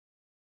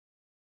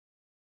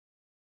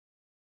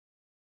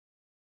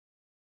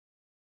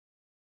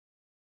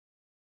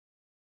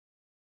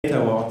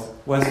Award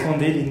was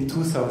founded in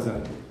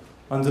 2000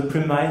 on the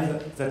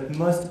premise that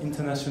most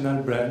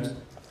international brands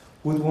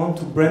would want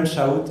to branch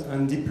out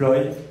and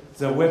deploy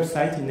their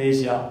website in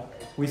Asia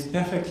with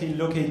perfectly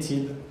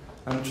located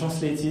and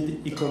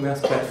translated e-commerce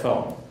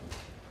platform.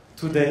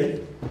 Today,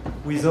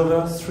 with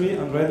over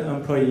 300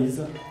 employees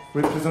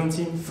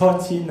representing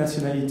 40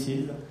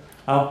 nationalities,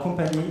 our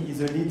company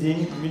is a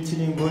leading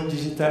multilingual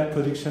digital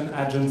production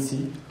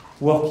agency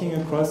working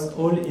across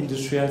all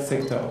industrial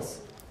sectors.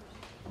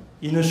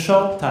 In a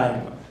short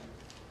time,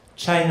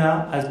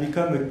 China has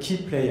become a key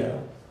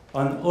player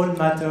on all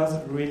matters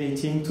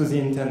relating to the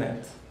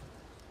internet.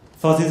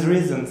 For these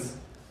reasons,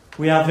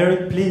 we are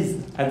very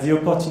pleased at the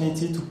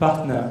opportunity to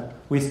partner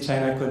with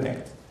China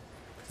Connect.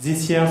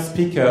 This year's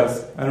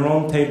speakers and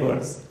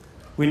roundtables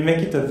will make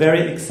it a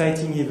very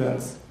exciting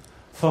event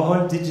for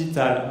all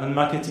digital and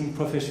marketing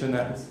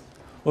professionals,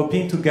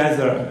 hoping to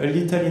gather a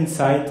little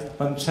insight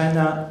on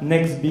China's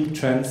next big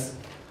trends,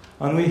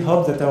 and we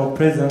hope that our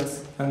presence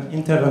and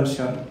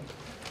intervention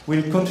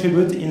will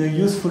contribute in a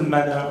useful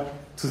manner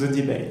to the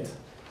debate.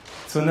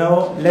 So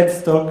now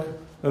let's talk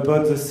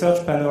about the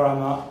search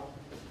panorama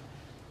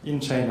in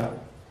China.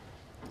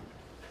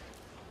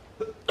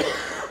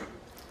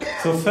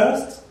 So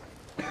first,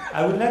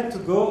 I would like to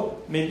go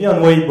maybe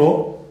on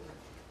Weibo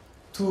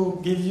to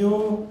give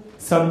you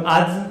some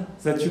ads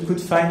that you could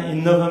find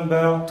in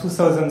November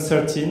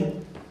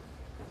 2013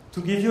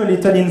 to give you a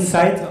little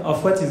insight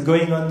of what is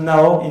going on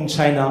now in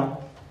China,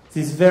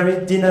 this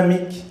very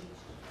dynamic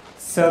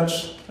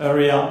search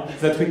area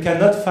that we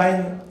cannot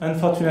find,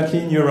 unfortunately,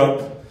 in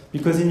Europe,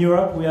 because in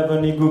Europe we have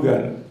only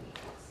Google,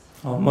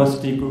 or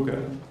mostly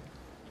Google.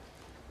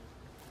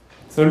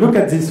 So look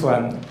at this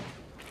one.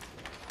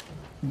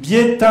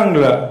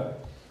 Bietangle,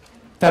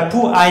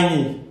 Tapu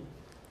Aini.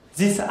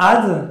 This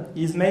ad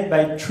is made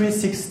by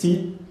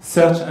 360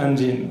 search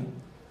engine.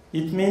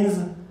 It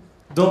means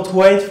don't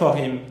wait for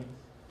him.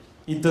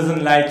 It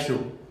doesn't like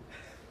you.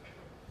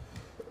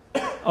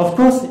 Of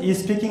course,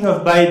 he's speaking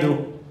of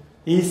Baidu.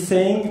 He's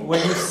saying when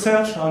you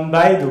search on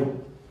Baidu,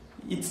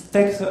 it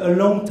takes a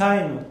long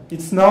time.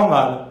 It's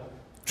normal.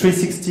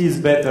 360 is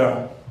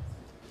better.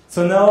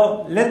 So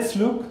now let's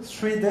look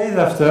 3 days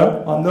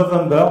after, on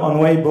November, on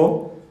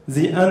Weibo,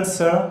 the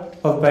answer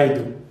of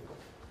Baidu.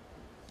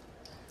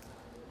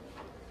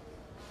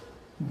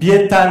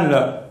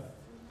 Bietanle,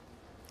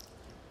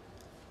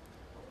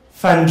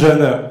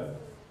 Fanjene.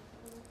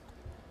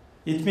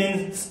 It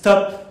means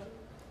stop.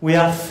 We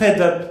are fed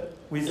up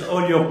with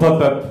all your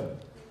pop-up.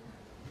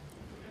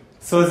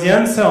 So the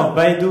answer of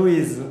Baidu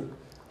is,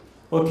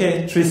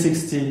 okay,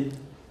 360.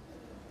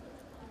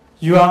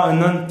 You are an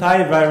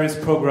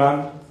antivirus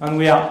program, and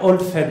we are all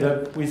fed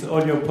up with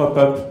all your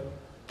pop-up,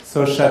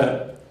 so shut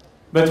up.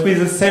 But with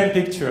the same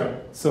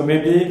picture, so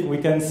maybe we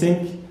can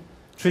think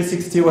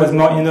 360 was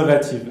more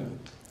innovative.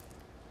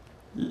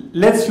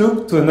 Let's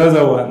look to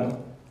another one.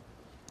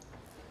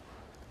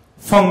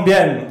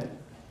 Fangbian,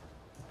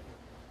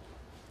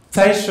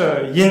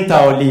 Taishe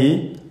Yintao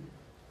Li,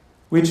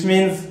 which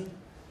means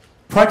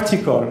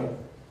practical.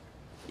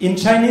 In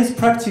Chinese,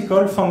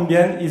 practical,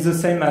 Fangbian, is the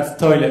same as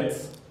toilet.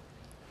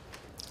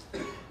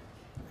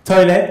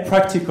 Toilet,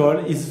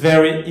 practical, is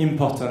very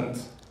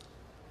important.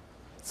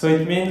 So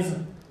it means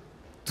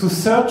to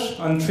search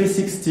on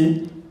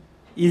 360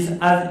 is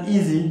as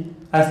easy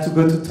as to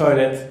go to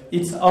toilet.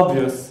 It's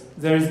obvious.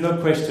 There is no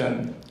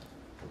question.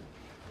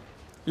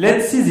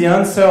 Let's see the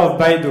answer of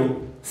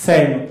Baidu.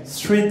 Same,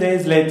 3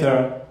 days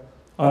later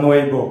on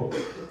Weibo.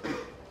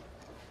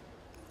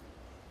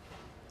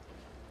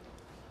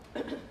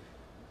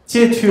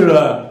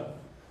 Tietule,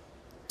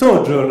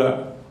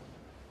 Tojule.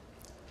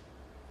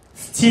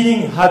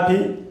 Stealing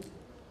happy.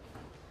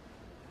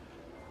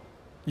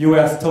 You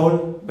were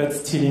stole, but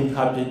stealing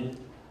happy.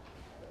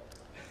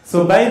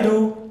 So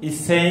Baidu is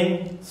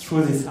saying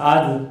through this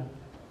ad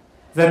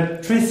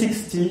that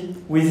 360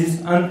 with this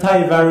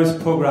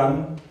antivirus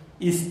program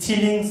is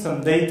stealing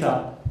some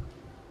data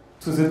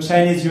to the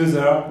Chinese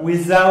user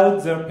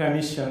without their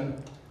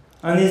permission,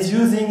 and is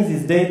using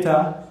this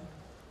data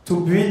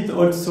to build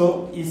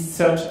also its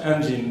search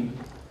engine.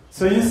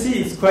 So you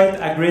see it's quite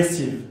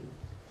aggressive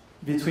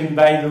between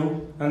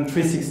Baidu and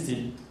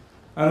 360.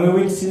 And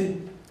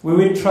we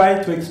will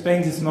try to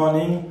explain this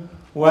morning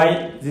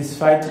why this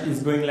fight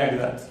is going like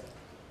that.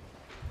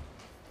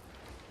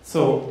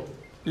 So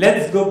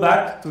let's go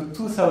back to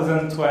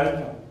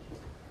 2012.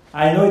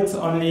 I know it's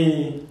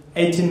only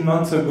 18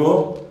 months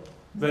ago,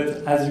 but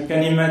as you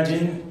can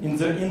imagine, in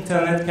the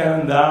internet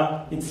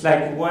calendar, it's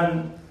like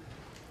one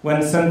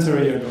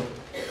century ago.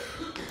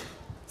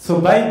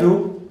 So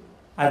Baidu,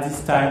 at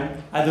this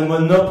time, had a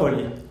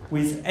monopoly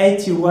with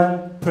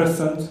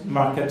 81%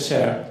 market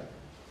share.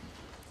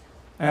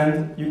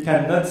 And you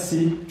cannot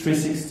see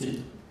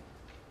 360.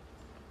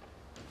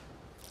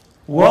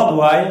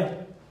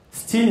 Worldwide,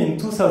 still in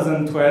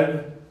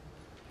 2012,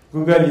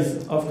 Google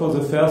is, of course,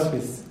 the first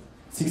with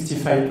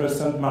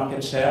 65%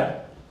 market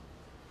share,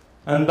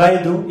 and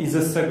Baidu is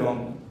the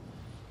second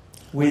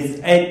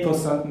with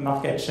 8%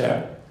 market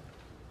share.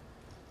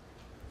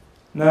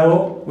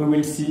 Now we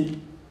will see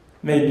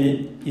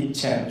maybe it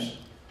changed.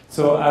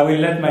 So I will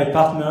let my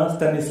partner,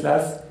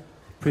 Stanislas,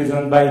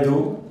 present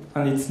Baidu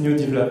and its new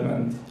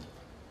development.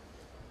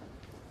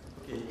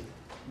 Okay,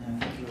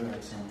 thank you,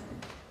 Alexandre.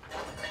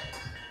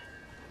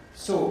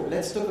 So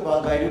let's talk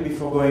about Baidu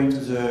before going to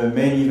the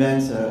main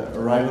event,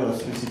 arrival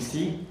of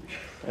 360,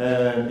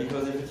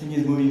 because everything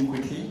is moving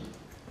quickly.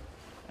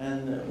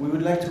 And we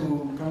would like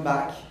to come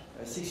back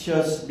 6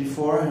 years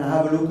before and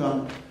have a look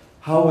on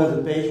how was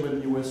the page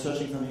when you were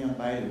searching something on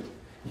Baidu.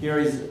 Here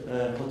is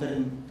a hotel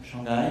in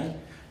Shanghai.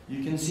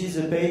 You can see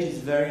the page is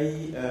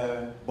very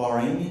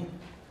boring,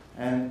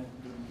 and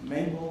the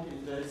main point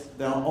is that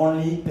there are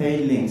only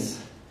paid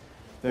links.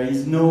 There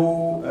is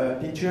no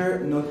picture,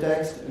 no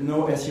text,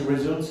 no SEO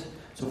results.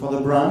 So for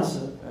the brands,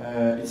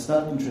 it's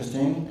not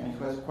interesting, and it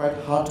was quite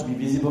hard to be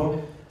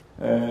visible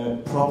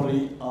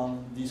properly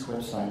on this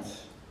website.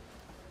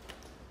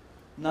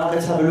 Now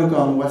let's have a look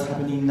on what's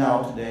happening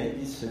now today.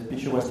 This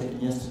picture was taken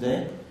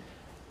yesterday.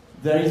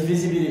 There is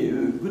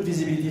good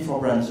visibility for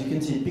brands. You can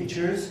see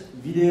pictures,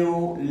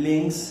 video,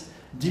 links,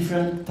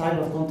 different type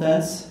of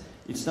contents.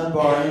 It's not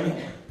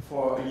boring.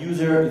 For a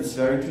user, it's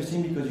very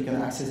interesting because you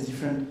can access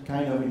different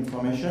kind of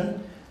information.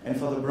 And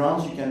for the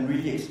brands, you can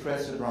really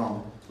express the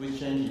brand. So it's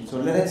changing. So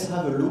let's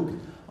have a look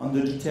on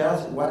the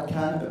details. What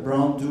can a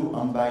brand do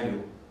on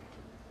Baidu?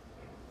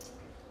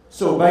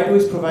 So Baidu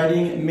is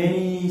providing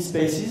many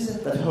spaces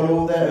that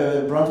allow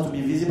the brands to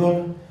be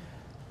visible.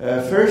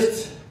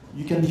 First,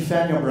 you can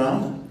defend your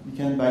brand. You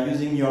can, by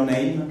using your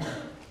name,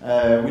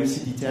 we'll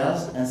see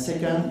details. And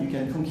second, you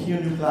can conquer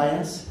new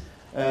clients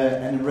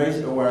and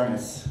raise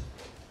awareness.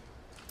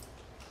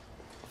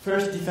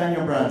 First, define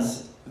your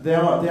brands. They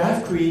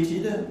have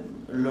created,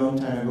 a long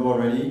time ago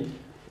already,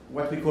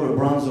 what we call a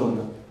brand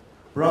zone.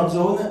 Brand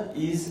zone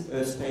is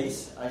a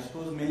space. I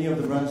suppose many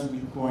of the brands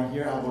who are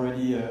here are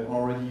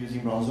already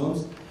using brand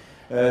zones.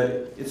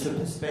 It's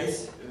a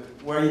space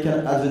where you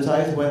can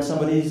advertise when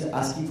somebody is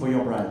asking for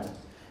your brand.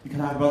 You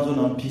can have brand zone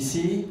on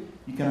PC,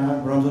 you can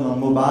have brand zone on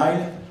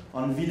mobile,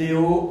 on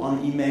video,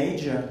 on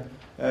image.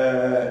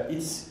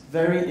 It's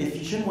very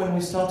efficient. When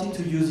we started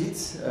to use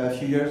it a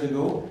few years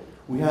ago,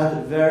 we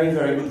had very,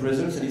 very good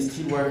results, and it's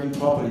still working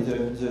properly.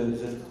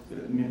 The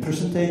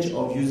percentage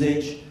of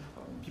usage,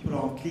 people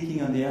are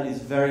clicking on the ad is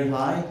very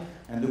high,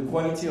 and the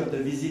quality of the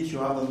visit you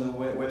have on the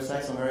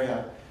websites are very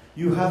high.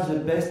 You have the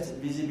best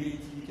visibility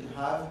you can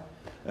have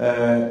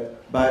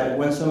by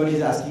when somebody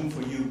is asking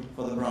for you,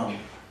 for the brand.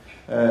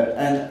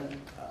 And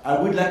I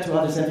would like to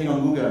have the same thing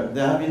on Google.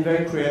 They have been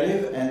very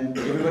creative, and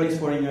everybody is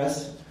following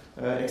us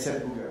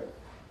except Google.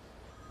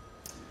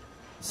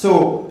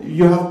 So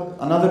you have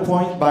another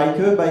point,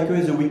 Baidu. Baidu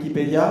is a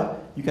Wikipedia.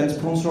 You can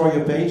sponsor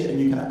your page and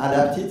you can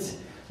adapt it.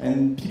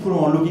 And people who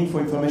are looking for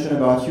information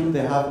about you,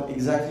 they have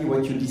exactly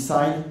what you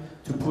decide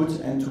to put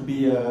and to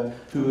be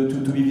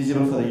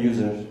visible for the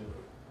users.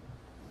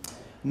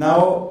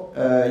 Now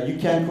you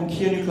can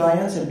conquer new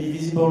clients and be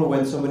visible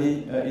when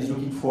somebody is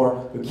looking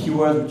for a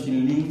keyword which is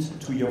linked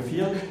to your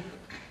field.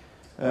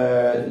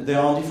 There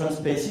are different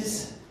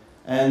spaces.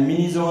 And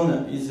mini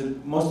zone is the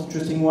most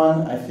interesting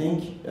one, I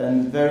think,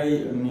 and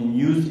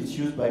it's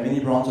used by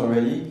many brands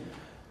already.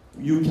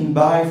 You can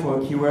buy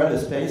for a keyword a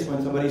space.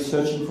 When somebody is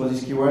searching for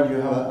this keyword, you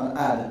have an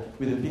ad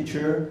with a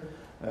picture.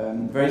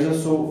 There is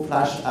also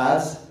flash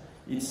ads.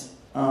 It's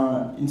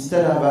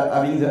instead of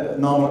having the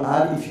normal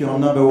ad, if you're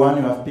number one,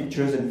 you have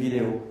pictures and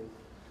video.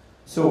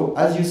 So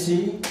as you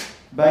see,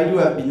 Baidu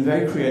have been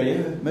very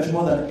creative, much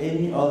more than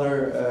any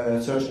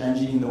other search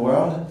engine in the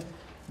world.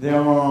 They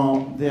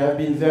have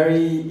been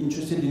very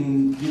interested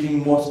in giving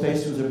more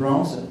space to the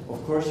brands.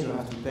 Of course, you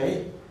have to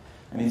pay,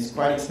 and it's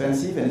quite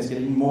expensive, and it's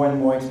getting more and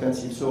more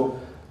expensive. So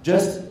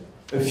just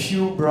a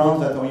few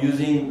brands that are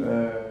using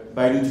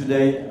Baidu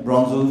today,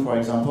 Brand Zone, for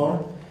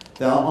example.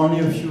 There are only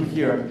a few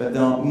here, but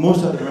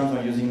most of the brands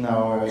are using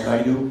now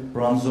Baidu,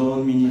 Brand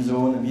Zone, Mini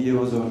Zone,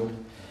 Video Zone.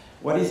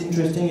 What is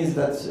interesting is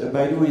that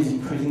Baidu is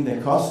increasing their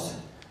cost,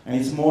 and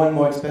it's more and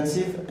more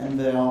expensive, and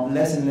they are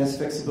less and less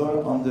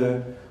flexible on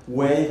the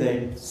way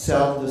they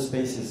sell the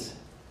spaces.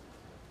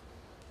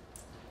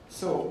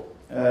 So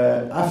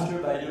after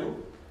Baidu,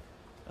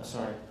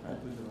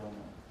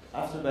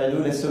 after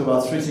Baidu, let's talk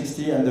about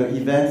 360 and the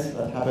event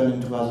that happened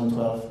in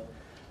 2012.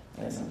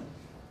 Excellent.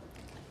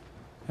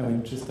 I will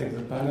just take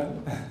the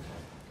panel.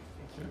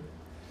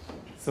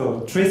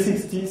 So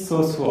 360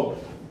 so.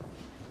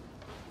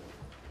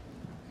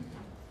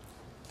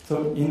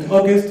 So in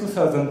August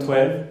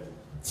 2012,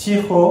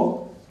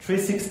 Tiho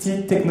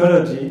 360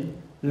 Technology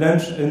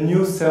launched a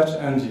new search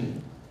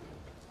engine.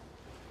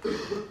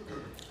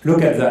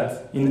 Look at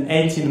that, in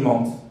 18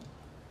 months.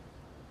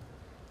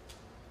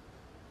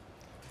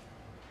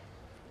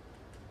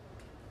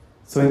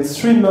 So in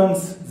 3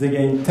 months, they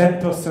gained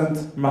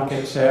 10%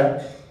 market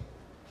share,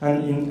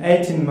 and in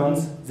 18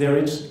 months, they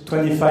reached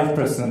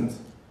 25%,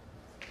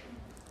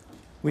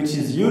 which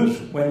is huge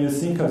when you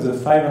think of the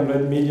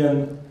 500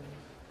 million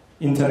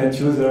internet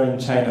users in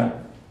China.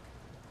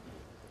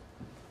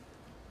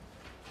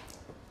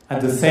 At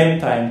the same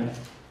time,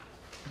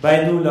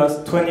 Baidu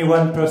lost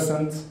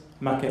 21%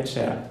 market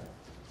share.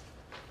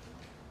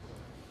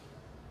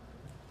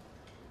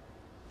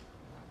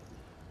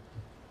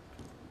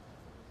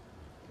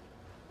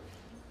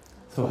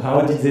 So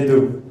how did they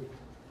do?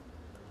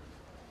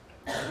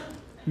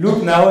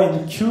 Look now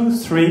in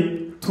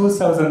Q3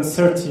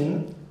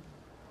 2013.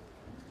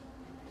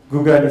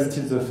 Google is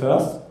still the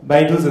first,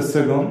 Baidu the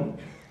second,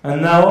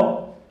 and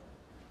now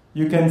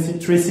you can see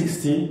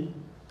 360,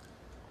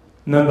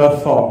 number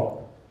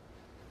 4.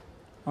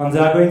 And they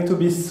are going to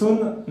be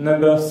soon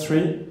number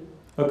 3,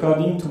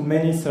 according to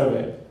many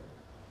surveys.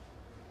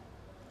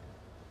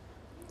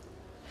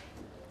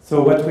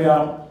 So what we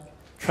are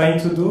trying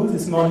to do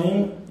this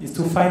morning is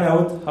to find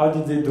out how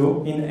did they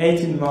do in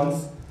 18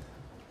 months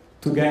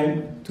to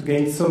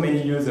gain so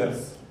many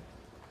users.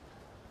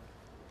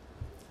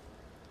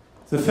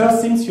 The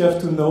first things you have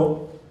to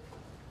know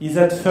is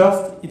that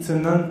first it's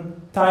an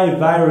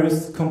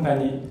antivirus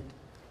company,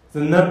 the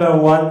number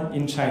 1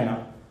 in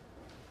China,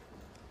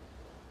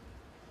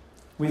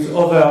 with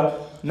over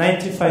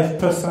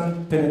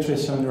 95%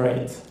 penetration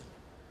rate.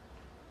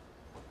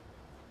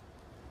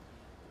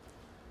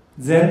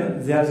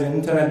 Then they have the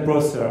internet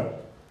browser,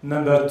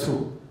 number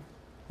 2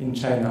 in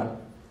China.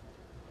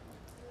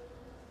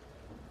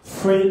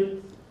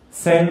 Free,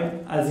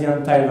 same as the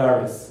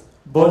antivirus.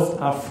 Both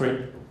are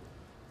free.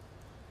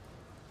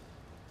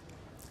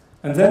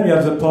 And then we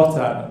have the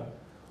portal,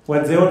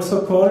 what they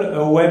also call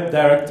a web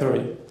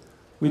directory.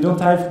 We don't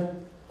have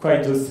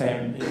quite the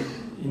same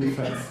in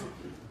France.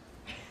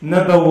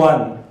 Number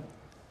 1,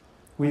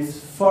 with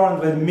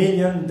 400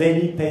 million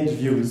daily page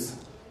views.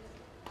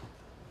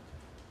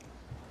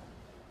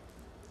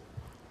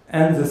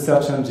 And the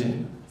search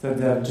engine that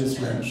they have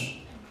just launched.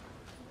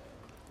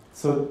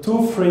 So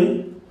 2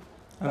 free,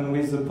 and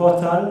with the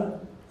portal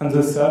and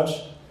the search,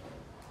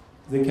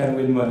 they can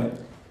win money.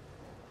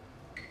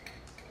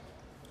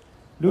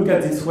 Look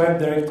at this web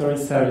directory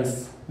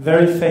service,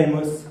 very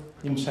famous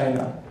in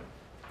China.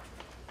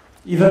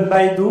 Even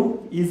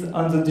Baidu is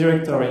on the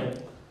directory.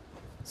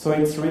 So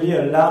it's really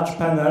a large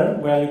panel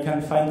where you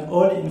can find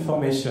all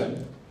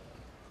information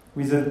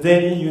with a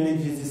daily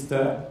unique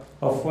visitor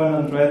of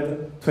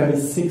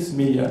 126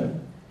 million.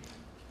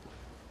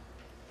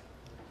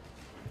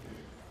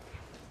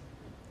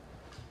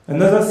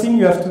 Another thing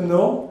you have to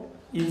know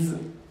is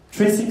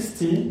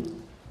 360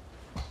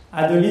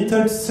 had a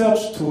little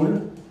search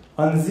tool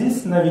on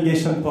this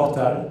navigation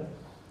portal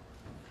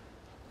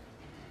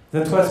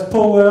that was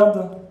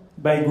powered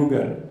by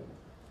Google.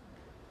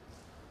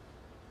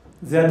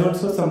 They had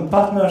also some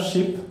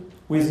partnership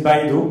with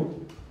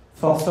Baidu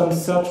for some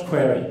search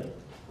query.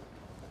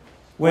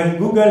 When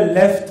Google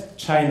left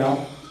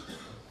China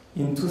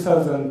in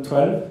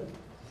 2012,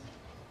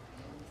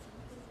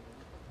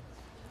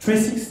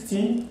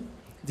 360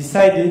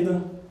 decided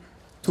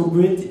to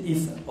build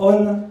its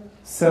own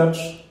search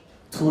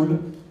tool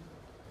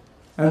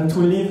and to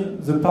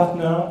leave the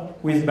partner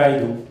with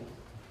Baidu.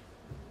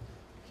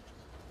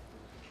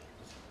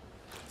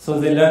 So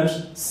they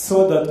launched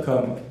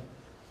so.com.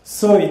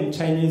 So in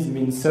Chinese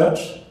means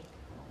search,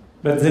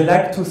 but they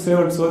like to say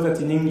also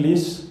that in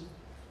English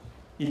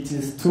it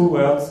is 2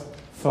 words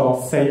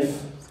for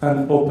safe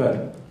and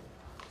open.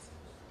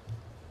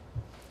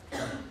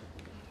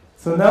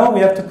 So now we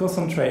have to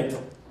concentrate.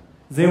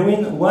 They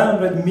win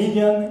 100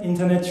 million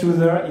internet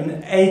users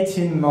in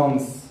 18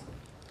 months.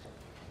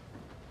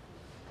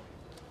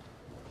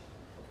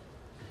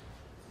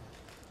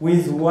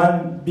 With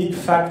one big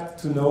fact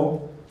to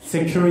know,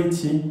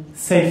 security,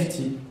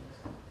 safety.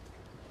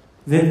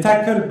 They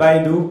tackle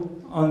Baidu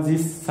on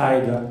this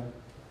side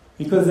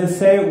because they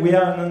say we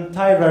are an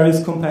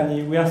antivirus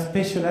company, we are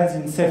specialized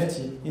in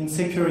safety, in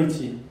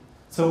security.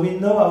 So we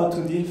know how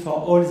to deal for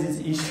all these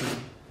issues.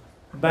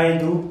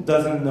 Baidu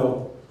doesn't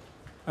know.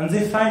 And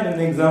they find an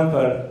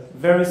example,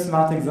 very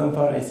smart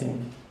example I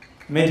think,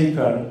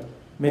 medical,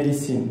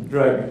 medicine,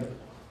 drug.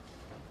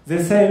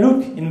 They say,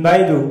 look, in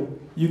Baidu,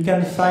 you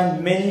can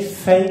find many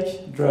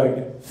fake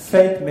drugs,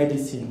 fake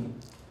medicine.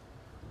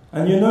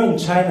 And you know in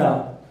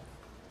China,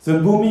 the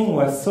booming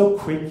was so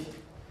quick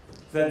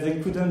that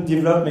they couldn't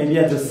develop maybe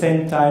at the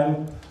same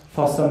time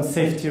for some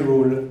safety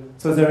rule.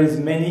 So there is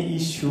many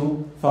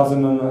issues for the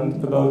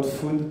moment about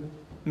food,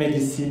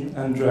 medicine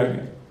and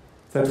drug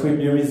that will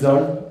be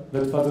resolved,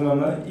 but for the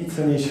moment it's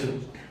an issue.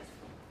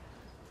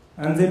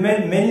 And they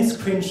made many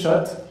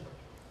screenshots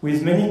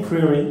with many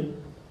queries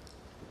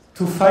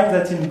to find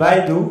that in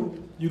Baidu,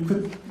 you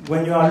could,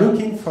 when you are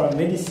looking for a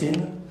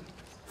medicine,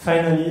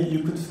 finally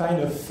you could find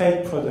a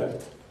fake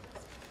product,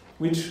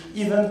 which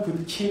even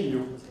could kill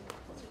you.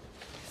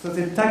 So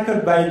they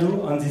tackled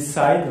Baidu on this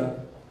side,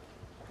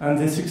 and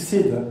they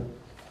succeed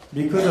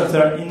because of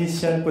their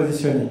initial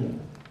positioning.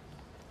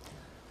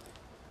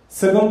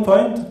 Second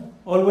point,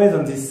 always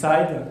on this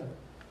side,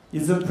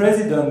 is the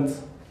president,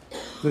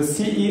 the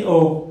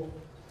CEO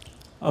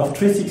of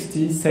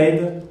 360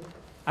 said,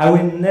 I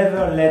will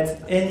never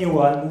let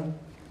anyone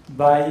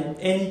buy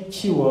any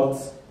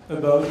keywords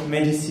about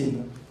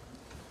medicine,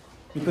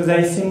 because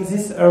I think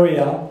this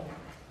area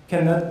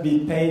cannot be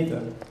paid.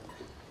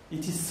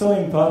 It is so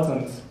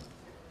important.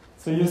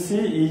 So you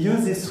see, he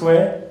used this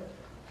way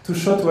to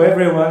show to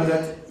everyone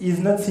that he's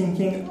not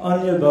thinking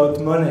only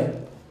about money.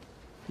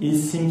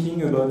 He's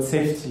thinking about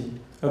safety,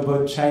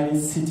 about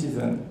Chinese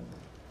citizens.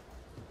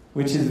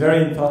 which is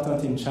very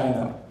important in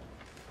China.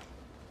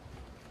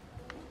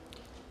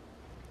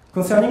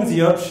 Concerning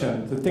the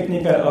option, the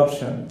technical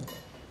option,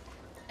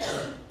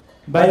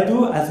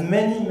 Baidu has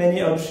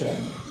many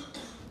options,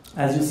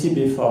 as you see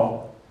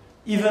before,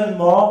 even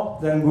more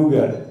than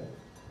Google,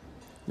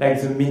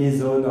 like the mini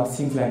zone or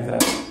things like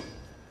that.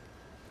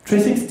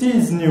 360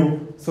 is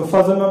new, so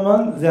for the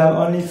moment they have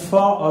only 4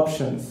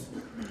 options,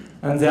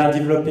 and they are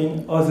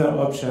developing other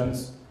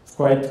options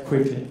quite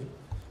quickly.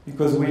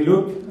 Because we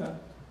looked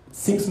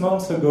 6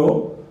 months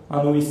ago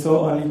and we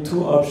saw only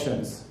 2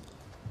 options,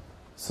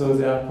 so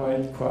they are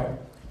quite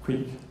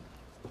quick.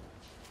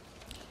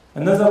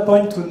 Another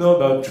point to know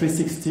about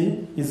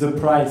 360 is the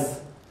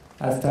price,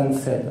 as Stan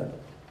said.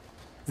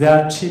 They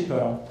are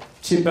cheaper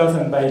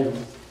than Baidu,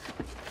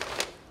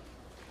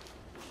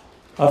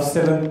 of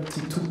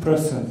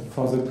 72%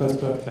 for the cost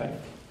per click.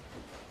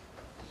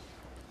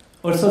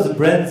 Also the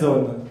brand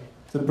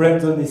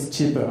zone is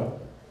cheaper,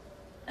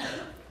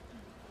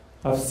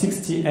 of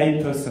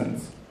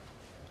 68%.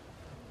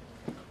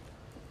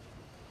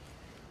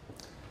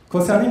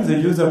 Concerning the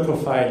user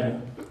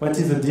profile, what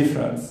is the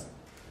difference?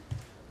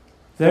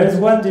 There is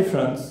one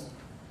difference.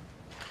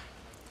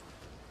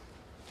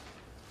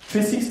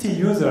 360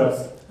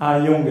 users are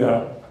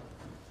younger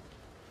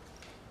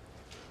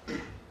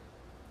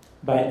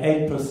by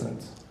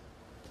 8%.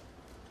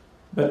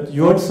 But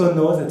you also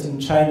know that in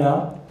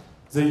China,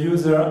 the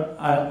users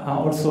are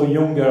also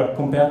younger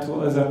compared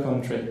to other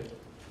countries.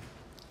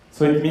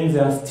 So it means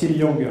they are still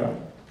younger.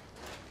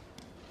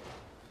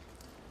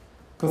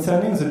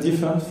 Concerning the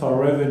difference for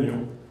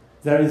revenue,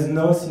 there is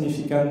no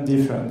significant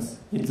difference.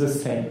 It's the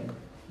same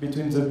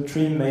between the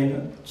 3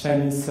 main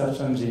Chinese search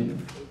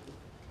engines.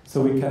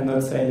 So we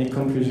cannot say any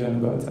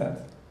conclusion about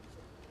that.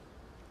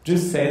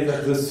 Just say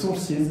that the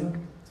sources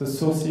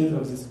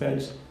of this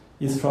page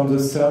is from the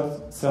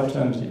third search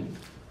engine.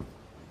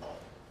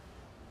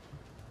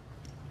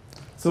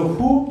 So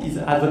who is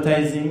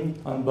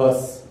advertising on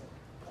both?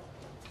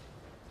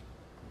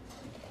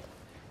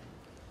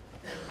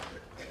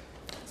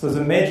 So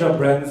the major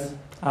brands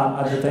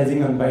are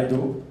advertising on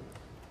Baidu,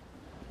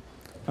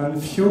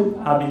 and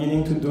few are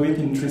beginning to do it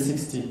in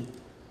 360.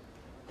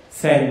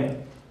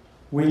 Same.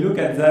 We look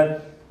at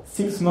that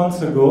 6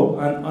 months ago,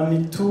 and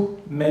only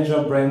 2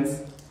 major brands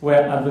were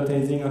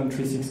advertising on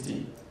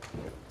 360.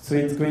 So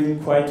it's going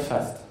quite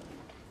fast.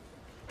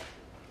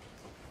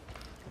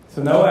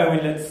 So now I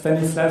will let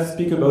Stanislas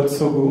speak about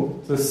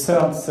Sogo, the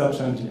third search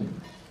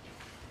engine.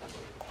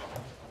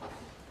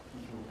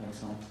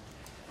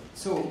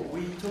 So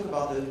we talk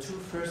about the 2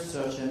 first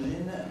search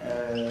engines,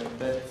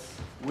 but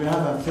we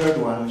have a third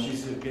one which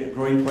is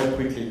growing quite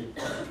quickly.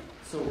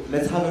 So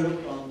let's have a look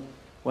on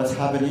what's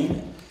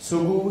happening.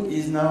 Sogo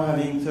is now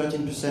having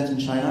 13% in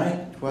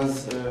China. It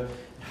was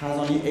has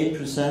only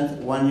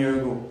 8% 1 year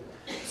ago.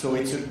 So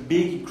it's a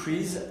big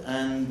increase,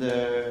 and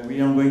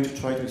we are going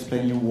to try to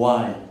explain you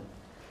why.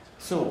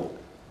 So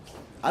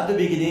at the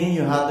beginning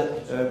you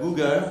had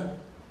Google,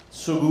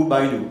 Sogo,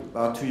 Baidu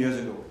about 2 years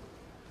ago.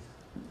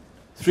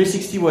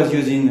 360 was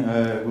using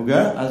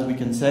Google, as we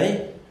can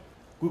say.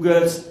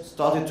 Google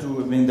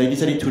they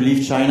decided to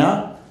leave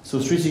China, so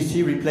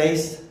 360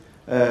 replaced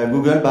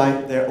Google by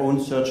their own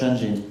search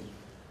engine.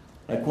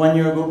 Like 1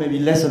 year ago, maybe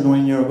less than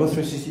 1 year ago,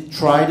 360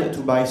 tried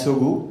to buy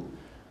Sogo.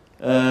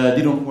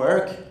 Didn't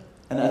work,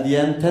 and at the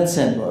end,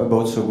 Tencent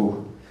bought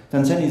Sogo.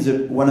 Tencent is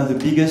one of the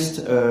biggest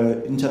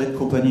internet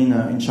company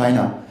in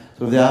China,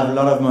 so they have a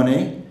lot of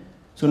money.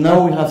 So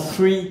now we have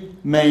 3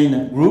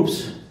 main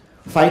groups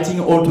fighting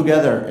all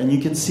together, and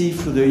you can see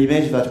through the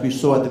image that we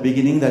saw at the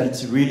beginning that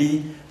it's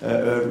really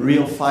a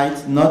real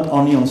fight, not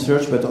only on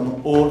search but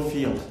on all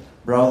fields.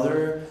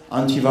 Browser,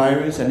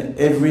 antivirus, and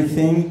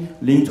everything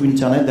linked to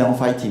internet, they are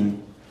fighting.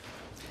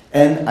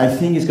 And I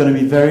think it's going to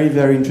be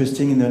very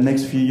interesting in the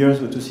next few years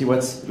to see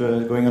what's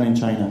going on in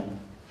China.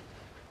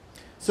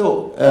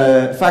 So,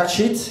 fact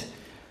sheet.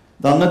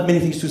 There are not many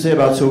things to say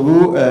about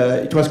Sogo.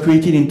 It was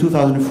created in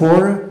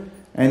 2004.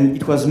 And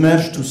it was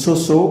merged to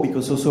Soso,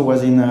 because Soso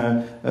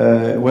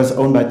was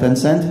owned by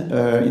Tencent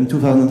in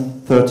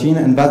 2013,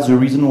 and that's the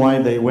reason why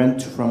they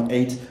went from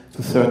 8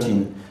 to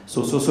 13.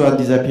 So Soso had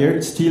disappeared.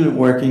 It's still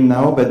working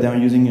now, but they're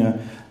using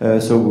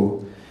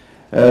Sogo.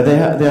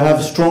 They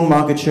have strong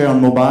market share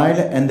on mobile,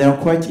 and they're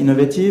quite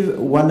innovative.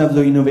 One of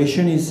the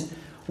innovation is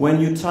when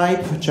you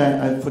type, for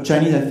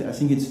Chinese, I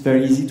think it's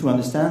very easy to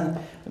understand.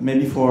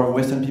 Maybe for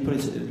Western people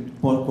it's a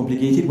bit more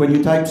complicated. When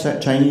you type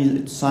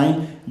Chinese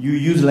sign, you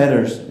use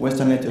letters,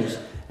 Western letters.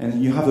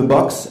 And you have a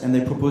box, and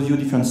they propose you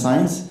different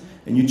signs,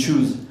 and you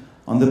choose.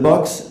 On the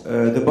box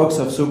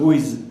of Sogo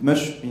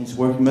is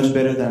working much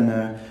better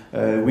than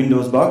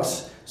Windows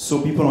box.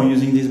 So people are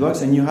using this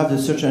box, and you have the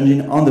search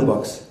engine on the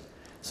box.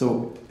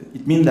 So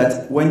it means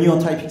that when you're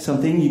typing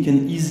something, you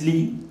can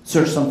easily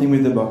search something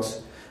with the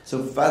box.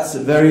 So that's a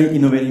very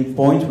innovative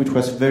point, which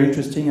was very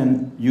interesting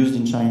and used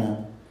in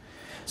China.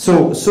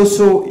 So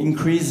Soso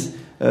increased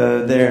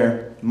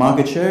their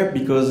market share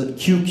because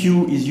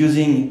QQ is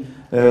using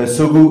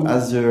Sogo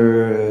as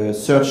a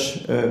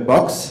search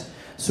box.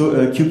 So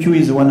QQ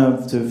is one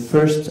of the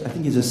first, I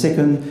think it's the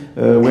second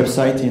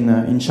website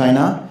in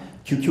China.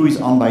 QQ is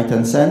owned by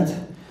Tencent.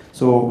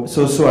 So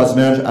has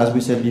merged, as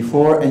we said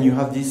before, and you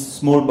have this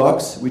small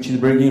box which is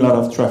bringing a lot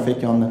of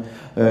traffic on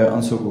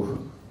Sogo.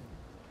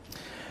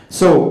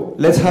 So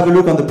let's have a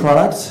look on the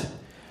products.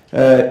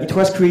 It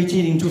was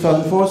created in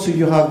 2004, so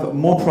you have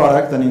more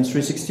product than in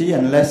 360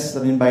 and less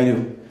than in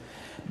Baidu.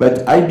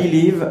 But I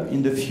believe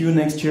in the few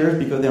next years,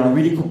 because they are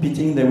really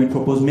competing, they will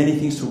propose many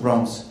things to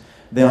brands.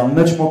 They are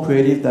much more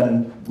creative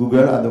than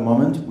Google at the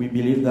moment. We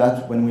believe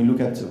that when we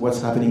look at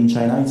what's happening in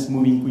China, it's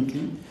moving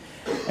quickly.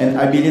 And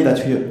I believe that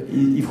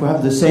if we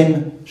have the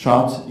same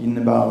chart in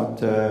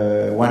about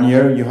 1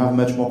 year, you have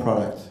much more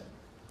product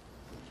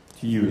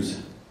to use.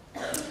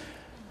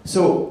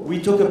 So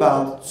we talk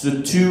about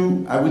the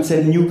two, I would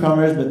say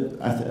newcomers, but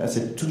I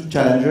said two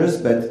challengers,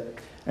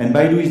 and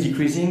Baidu is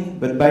decreasing,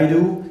 but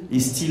Baidu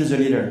is still the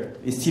leader,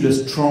 is still a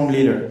strong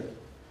leader.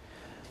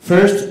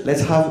 First,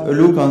 let's have a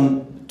look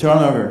on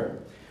turnover.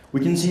 We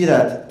can see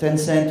that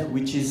Tencent,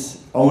 which is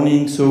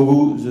owning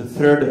Sohu, the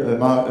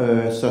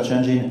third search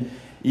engine,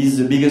 is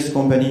the biggest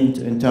company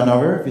in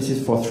turnover. This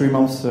is for 3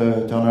 months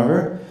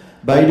turnover.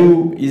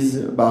 Baidu is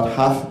about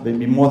half,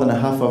 maybe more than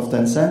half of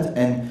Tencent,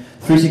 and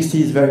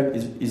 360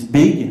 is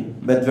big,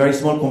 but very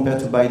small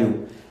compared to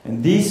Baidu.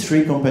 And these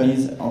three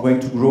companies are going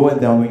to grow and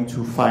they are going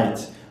to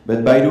fight.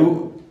 But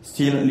Baidu,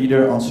 still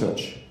leader on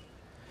search.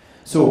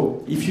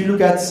 So if you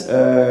look at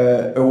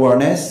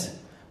awareness,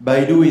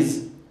 Baidu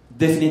is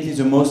definitely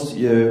the most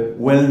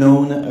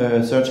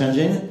well-known search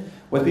engine.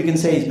 What we can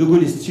say is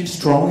Google is still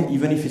strong,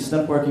 even if it's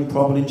not working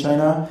properly in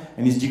China,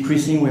 and it's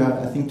decreasing. We have,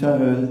 I think,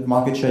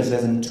 market share is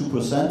less than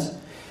 2%.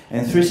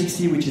 And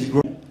 360, which is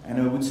growing, and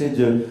I would say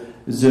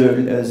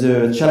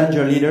the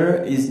challenger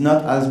leader is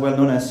not as well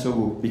known as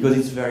Sohu, because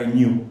it's very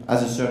new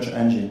as a search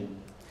engine.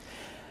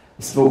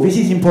 So this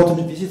is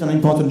important. This is an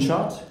important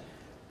chart.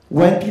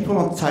 When people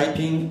are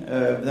typing,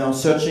 they are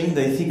searching,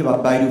 they think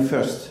about Baidu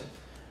first.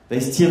 They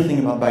still think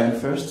about Baidu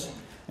first.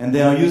 And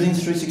they are using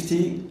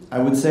 360, I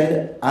would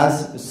say,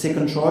 as a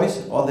second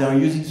choice, or they are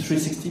using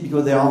 360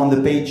 because they are on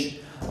the page,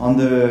 on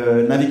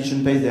the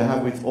navigation page they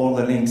have with all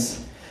the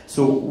links.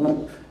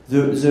 So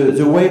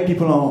the way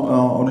people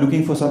are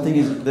looking for something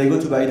is they go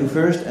to Baidu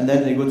first and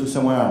then they go to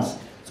somewhere else.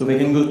 So they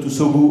can go to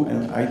Sohu,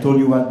 and I told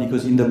you what,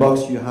 because in the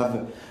box you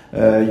have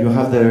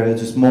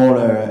the small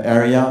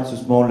area,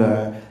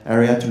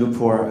 to look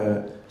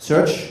for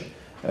search.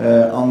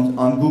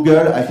 On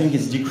Google, I think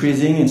it's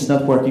decreasing. It's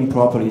not working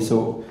properly.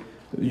 So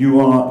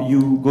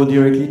you go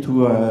directly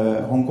to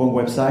a Hong Kong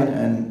website,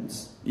 and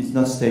it's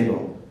not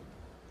stable.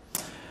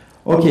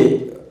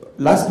 Okay,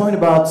 last point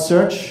about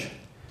search.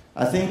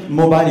 I think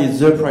mobile is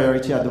the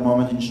priority at the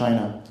moment in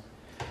China.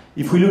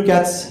 If we look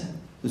at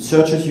the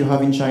searches you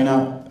have in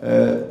China,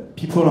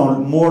 people are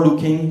more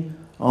looking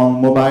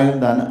on mobile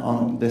than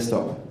on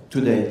desktop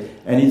today.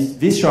 And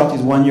this chart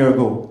is 1 year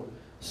ago.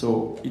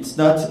 So it's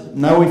not,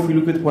 now if we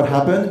look at what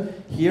happened,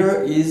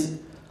 here is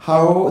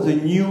how the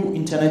new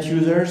internet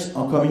users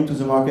are coming to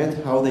the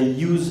market, how they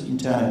use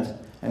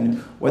internet,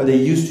 and what they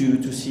use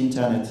to see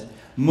internet.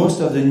 Most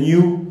of the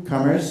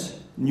newcomers,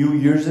 new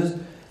users,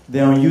 they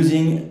are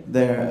using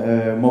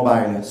their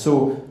mobile.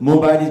 So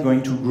mobile is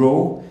going to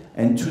grow,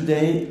 and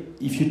today,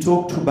 if you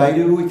talk to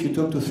Baidu, if you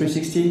talk to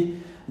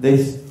 360, they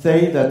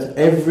say that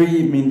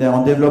they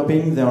are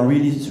developing, they are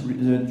really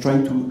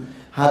trying to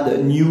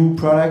add new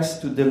products,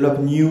 to develop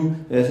new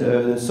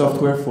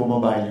software for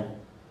mobile.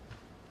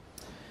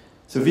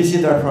 So this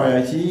is their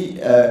priority.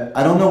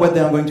 I don't know what they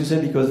are going to say,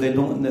 because they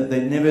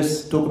never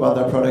talk about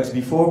their products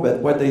before,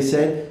 but what they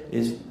said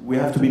is we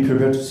have to be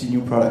prepared to see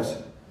new products.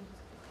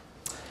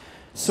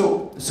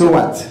 So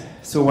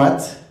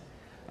what?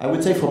 I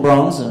would say for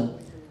brands,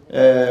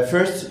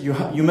 first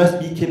you must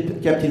be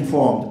kept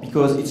informed,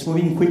 because it's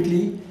moving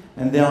quickly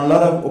and there are a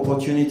lot of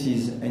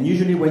opportunities. And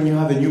usually when you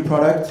have a new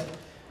product,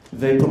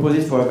 they propose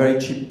it for a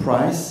very cheap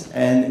price,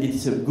 and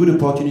it's a good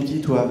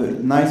opportunity to have a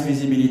nice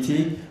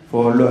visibility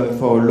for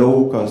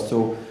low cost.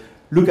 So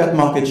look at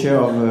market share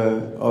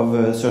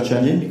of search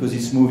engine, because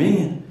it's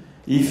moving.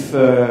 If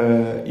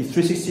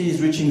 360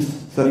 is reaching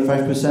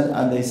 35%,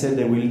 and they said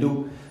they will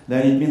do,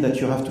 then it means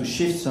that you have to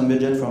shift some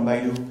budget from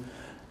Baidu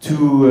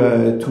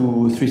to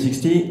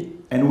 360,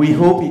 and we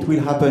hope it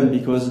will happen,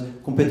 because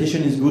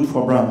competition is good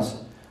for brands.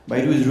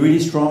 Baidu is really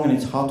strong and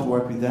it's hard to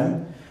work with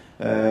them.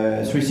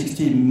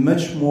 360 is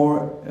much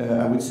more,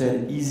 I would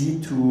say,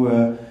 easy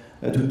to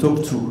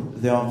talk to.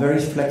 They are very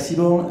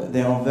flexible,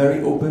 they are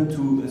very open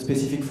to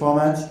specific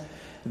formats,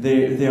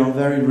 they are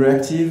very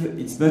reactive.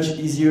 It's much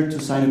easier to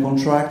sign a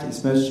contract,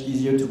 it's much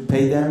easier to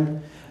pay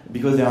them,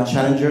 because they are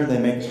challenger, they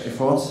make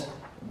efforts.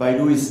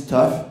 Baidu is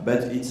tough,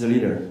 but it's a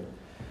leader.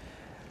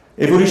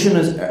 Evolution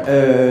is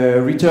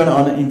return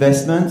on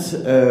investment.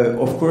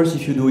 Of course,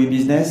 if you do a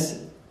business,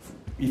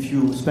 if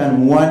you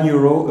spend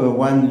 €1,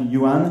 1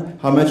 yuan,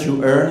 how much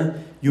you earn,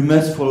 you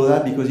must follow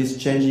that, because it's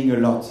changing a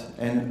lot.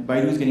 And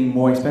Baidu is getting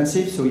more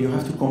expensive, so you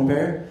have to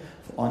compare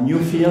on your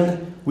field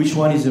which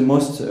one is the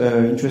most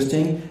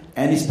interesting.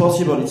 And it's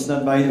possible, it's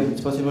not Baidu,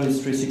 it's possible it's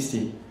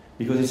 360.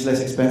 because it's less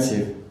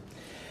expensive.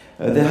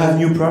 They have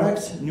new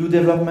products, new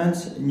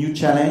developments, new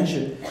challenge,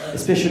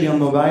 especially on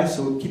mobile.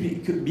 So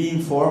be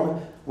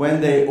informed. When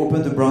they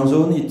open the brand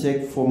zone, it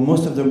takes for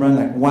most of the brands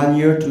like 1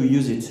 year to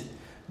use it.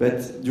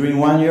 But during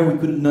 1 year, we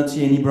could not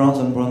see any brands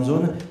on brand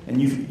zone.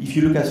 And if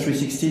you look at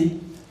 360,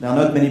 there are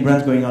not many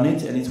brands going on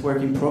it, and it's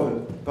working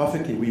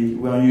perfectly.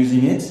 We are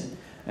using it,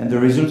 and the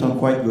results are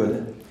quite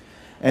good.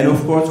 And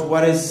of course,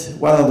 what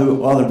are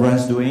the other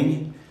brands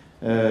doing?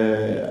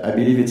 I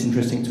believe it's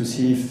interesting to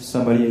see if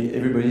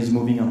everybody is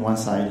moving on one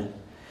side.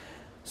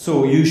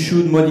 So you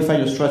should modify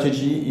your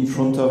strategy in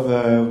front of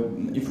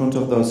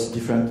those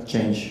different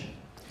change.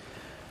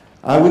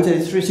 I would say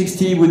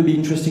 360 would be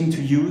interesting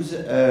to use,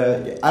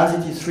 as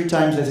it is 3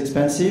 times less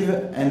expensive,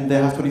 and they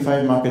have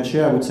 25% market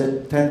share. I would say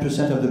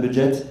 10% of the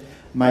budget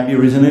might be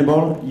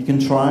reasonable. You can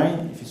try.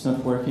 If it's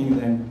not working,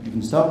 then you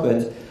can stop.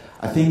 But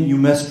I think you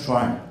must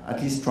try,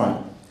 at least try.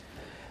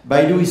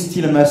 Baidu is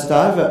still a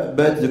must-have,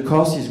 but the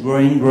cost is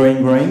growing,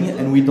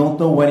 and we don't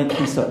know when it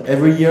will stop.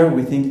 Every year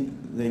we think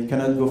they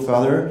cannot go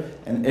further,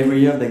 and every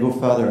year they go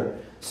further.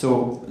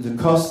 So the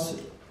cost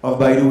of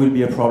Baidu will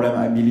be a problem,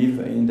 I believe,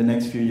 in the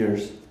next few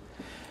years.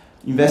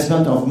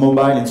 Investment of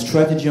mobile and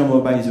strategy on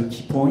mobile is a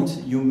key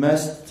point. You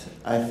must,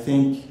 I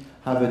think,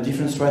 have a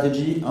different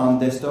strategy on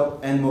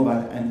desktop and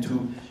mobile, and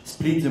to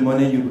split the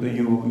money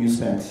you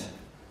spend.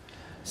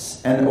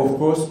 And of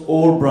course,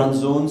 all brand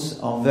zones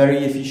are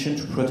very efficient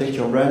to protect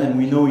your brand. And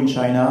we know in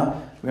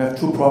China we have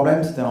 2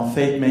 problems: there are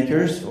fake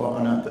makers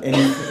on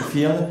any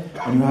field,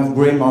 and you have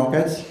grey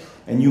markets.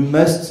 And you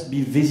must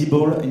be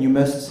visible, and you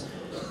must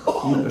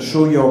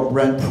show your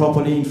brand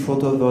properly in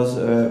front of those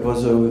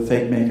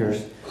fake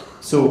makers.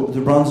 So the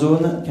brand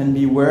zone can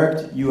be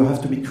worked. You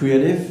have to be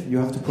creative. You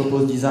have to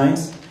propose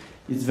designs.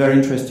 It's very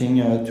interesting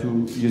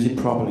to use it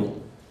properly.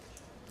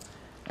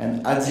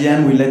 And at the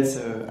end, we let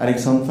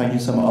Alexandre find you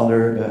some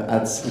other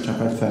ads which are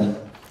quite funny.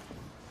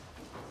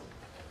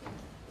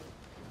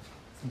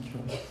 Thank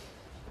you.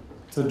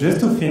 So just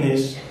to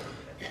finish,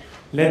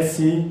 let's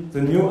see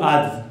the new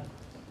ads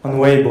on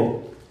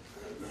Weibo.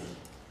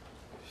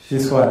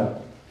 This one.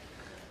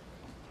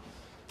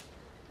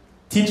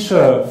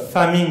 Teacher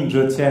发明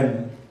这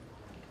天，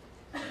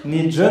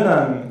你只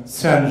能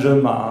选择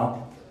吗?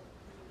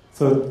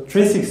 So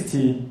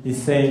 360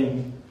 is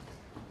saying,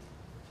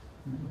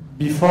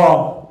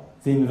 before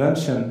the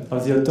invention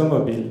of the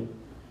automobile,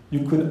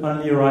 you could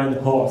only ride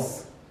a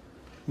horse,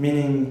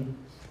 meaning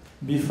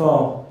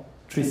before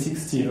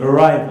 360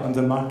 arrived on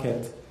the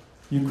market,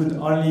 you could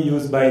only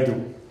use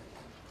Baidu.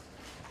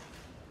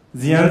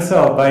 The answer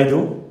of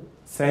Baidu,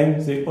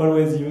 same, they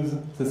always use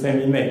the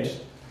same image.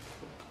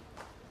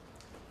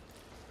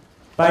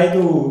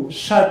 Baidu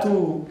下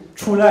图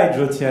出来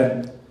之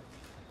前，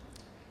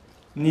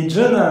你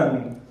只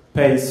能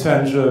被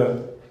选择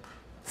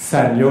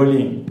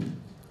360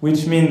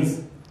 which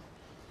means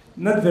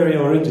not very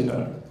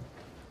original.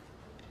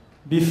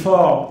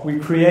 Before we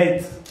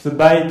create the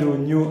Baidu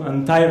new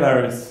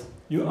antivirus,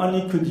 you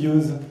only could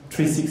use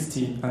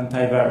 360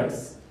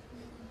 antivirus.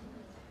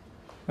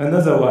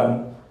 Another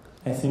one,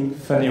 I think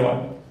funny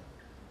one.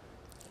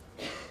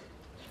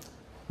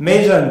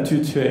 没人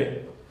拒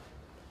绝，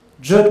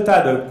只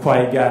他的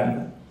快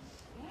感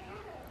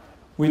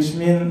which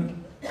means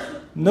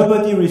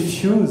nobody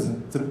refuses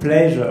the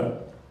pleasure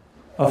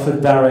of a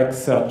direct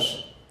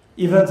search.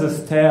 Even the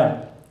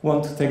stair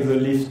want to take the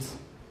lift.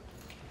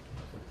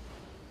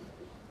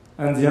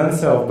 And the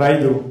answer of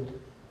Baidu,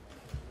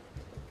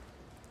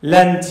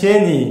 蓝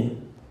天你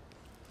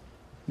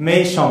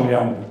没商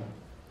量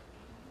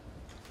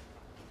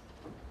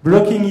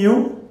blocking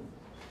you,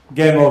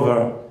 game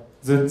over.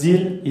 The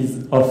deal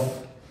is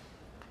off.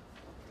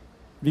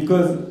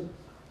 Because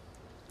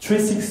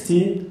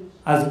 360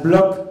 has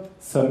blocked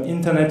some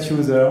internet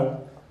users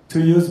to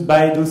use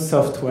Baidu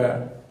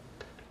software.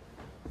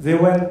 They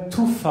went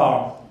too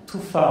far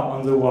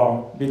on the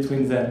wall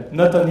between them.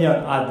 Not only on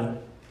ad,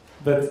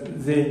 but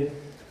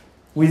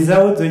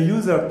without the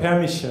user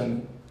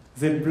permission,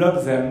 they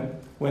block them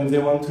when they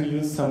want to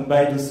use some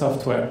Baidu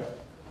software.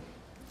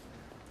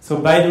 So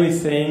Baidu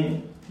is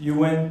saying, you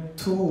went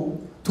too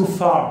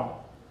far.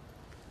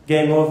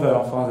 Game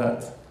over for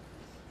that.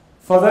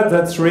 For that,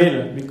 that's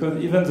real,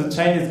 because even the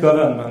Chinese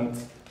government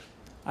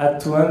had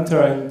to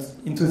enter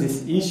into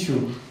this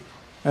issue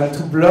and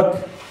to block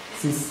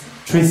this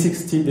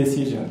 360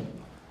 decision.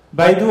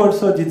 Baidu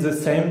also did the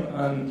same,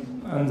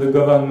 and the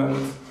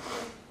government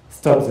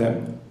stopped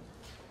them.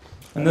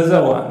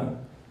 Another one,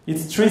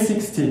 it's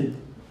 360.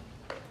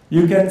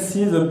 You can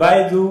see the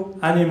Baidu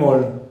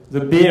animal,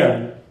 the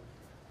bear.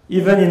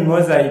 Even in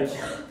mosaic,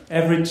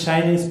 every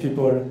Chinese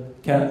people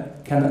can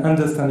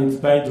understand it's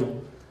Baidu.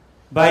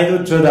 Baidu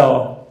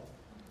Zhedao,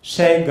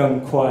 Shei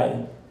Gong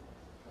Kuai.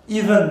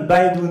 Even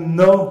Baidu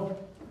know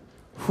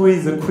who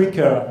is the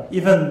quicker.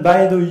 Even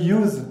Baidu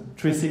use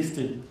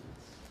 360.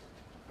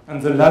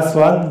 And the last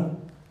one,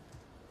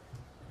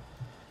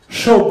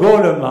 Shou Go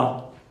Le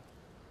Ma.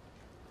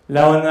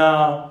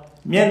 Laona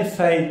Mian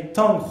Fei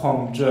Tong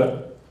Hong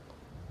Zhe.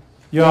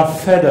 You are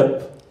fed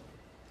up.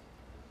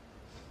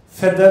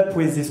 fed up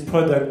with this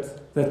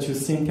product that you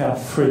think are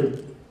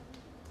free.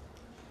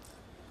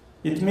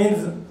 It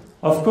means,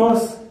 of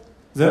course,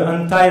 the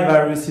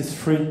antivirus is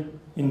free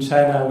in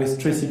China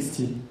with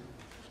 360.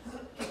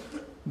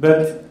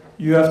 But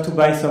you have to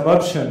buy some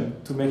option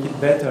to make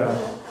it better.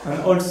 And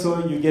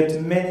also you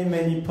get many,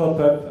 many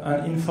pop-up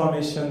and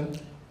information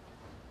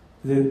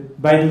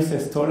that Baidu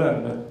says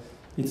stolen, but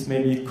it's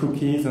maybe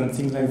cookies and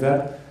things like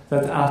that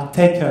that are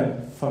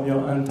taken from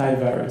your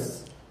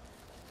antivirus.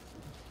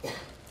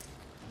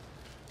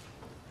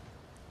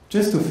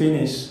 Just to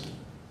finish,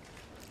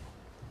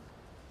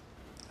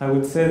 I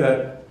would say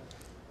that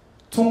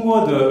通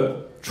过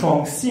的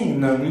创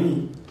新能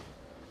力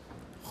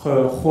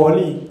和活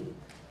力，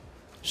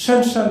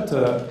深深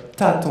地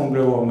打动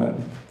了我们。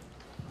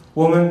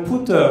我们不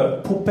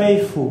得不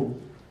背负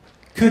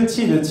科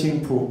技的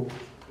进步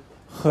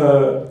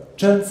和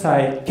正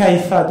在开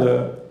发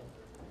的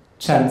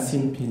产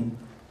品。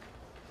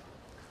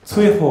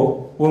最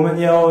后，我们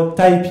要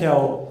代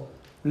表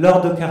乐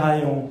的卡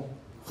用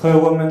和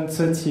我们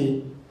自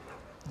己，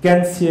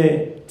感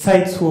谢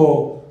在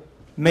座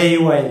每一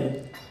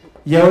位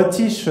有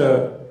继续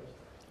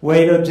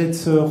为了这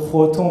次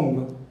活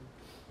动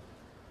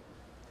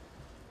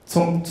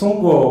从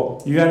中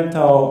国远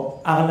道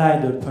而来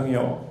的朋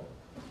友，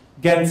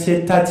感谢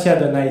大家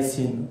的耐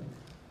心。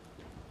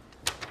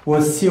我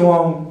希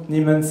望你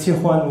们喜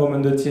欢我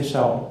们的介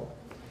绍。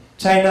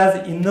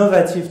China's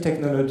innovative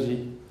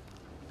technology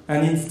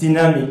and its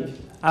dynamic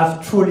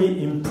have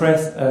truly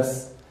impressed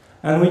us,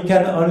 and we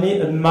can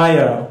only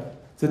admire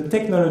the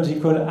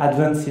technological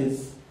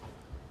advances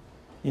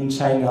in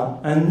China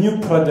and new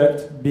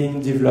products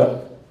being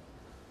developed.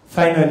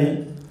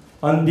 Finally,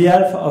 on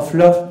behalf of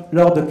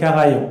Lord de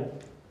Carayon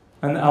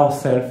and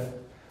ourselves,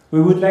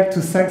 we would like to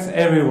thank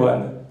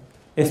everyone,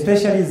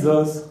 especially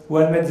those who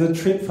have made the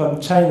trip from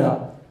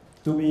China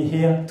to be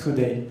here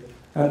today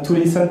and to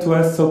listen to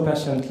us so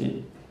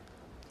patiently.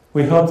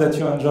 We hope that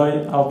you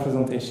enjoy our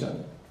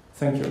presentation.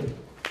 Thank you.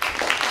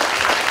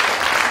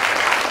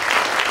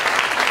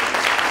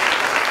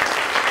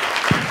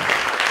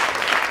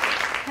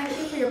 Thank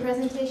you for your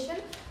presentation.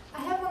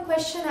 I have one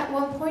question. At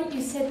one point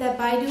you said that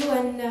Baidu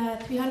and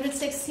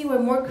 360 were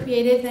more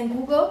creative than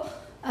Google.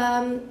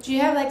 Do you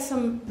have like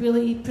some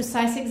really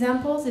precise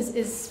examples?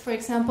 Is for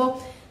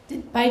example,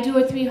 did Baidu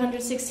or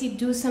 360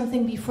 do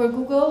something before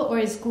Google, or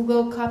is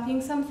Google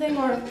copying something?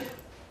 Or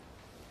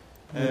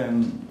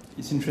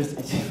it's interesting.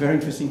 It's a very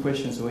interesting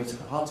question, so it's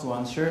hard to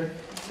answer.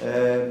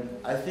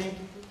 I think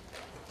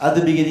at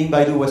the beginning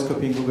Baidu was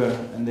copying Google,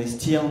 and they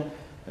still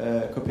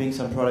copying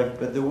some product,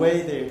 but the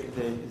way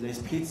they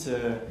split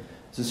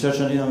the search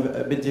engine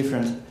a bit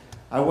different.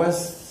 I was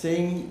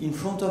saying in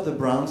front of the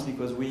brands,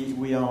 because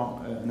we are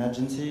an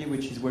agency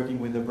which is working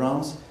with the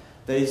brands,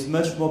 there is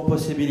much more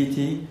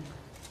possibility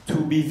to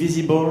be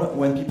visible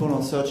when people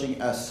are searching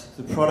us.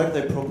 The product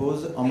they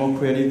propose are more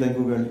creative than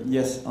Google.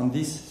 Yes, on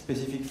this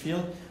specific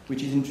field,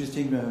 which is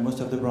interesting most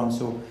of the brands.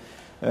 So,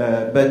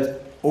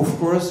 but of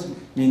course,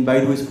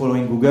 Baidu is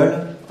following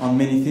Google on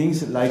many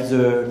things, like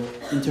the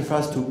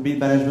interface to bid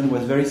management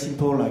was very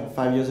simple like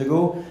 5 years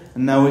ago,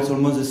 and now it's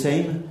almost the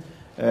same.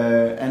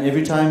 And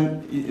every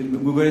time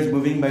Google is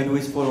moving, Baidu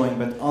is following.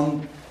 But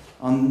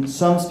on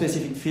some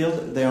specific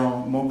field, they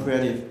are more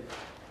creative.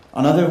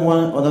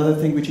 Another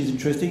thing which is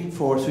interesting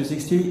for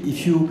 360,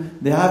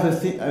 they have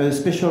a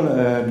special,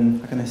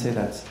 how can I say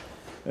that,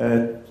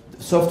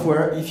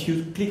 software. If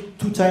you click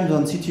 2 times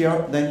on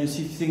CTR, then you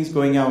see things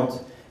going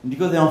out. And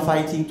because they are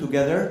fighting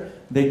together,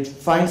 they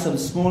find some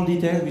small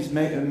details which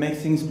make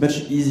things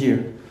much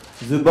easier.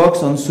 The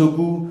box on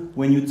Sogu,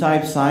 when you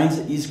type signs,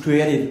 is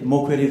creative,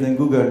 more creative than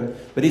Google,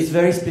 but it's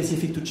very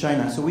specific to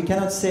China. So we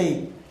cannot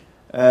say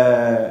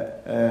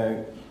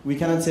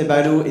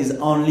Baidu is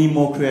only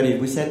more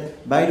creative. We said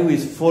Baidu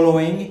is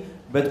following,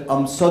 but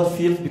on some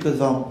fields, because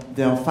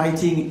they are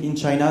fighting in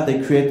China, they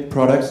create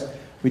products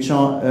which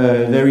are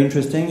very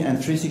interesting, and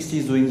 360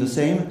 is doing the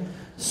same.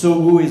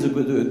 Sogu is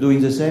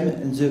doing the same,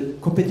 and the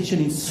competition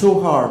is so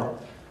hard,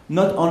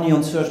 not only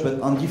on search, but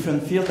on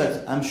different fields,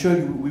 that I'm sure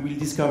we will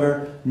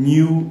discover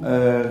new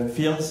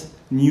fields,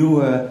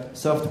 new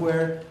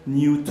software,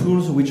 new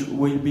tools, which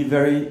will be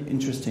very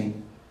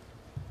interesting.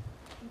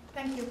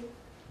 thank you.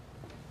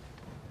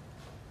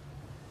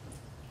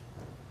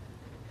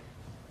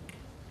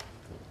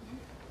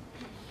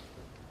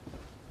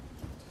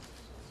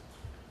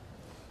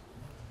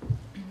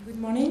 Good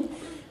morning.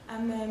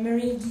 I'm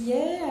Marie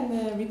Guillet. I'm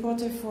a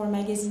reporter for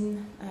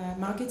magazine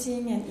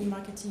Marketing and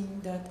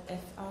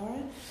eMarketing.fr.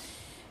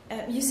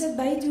 You said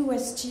Baidu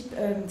was cheap.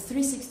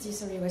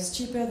 360, was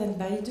cheaper than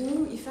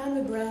Baidu. If I'm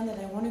a brand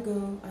and I want to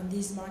go on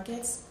these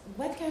markets,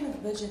 what kind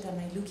of budget am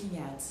I looking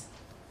at?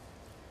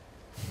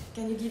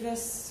 Can you give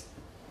us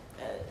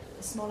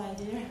a small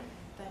idea?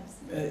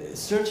 Thanks.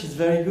 Search is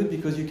very good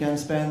because you can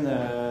spend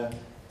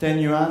 10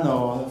 yuan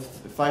or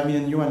 5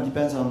 million yuan,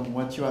 depends on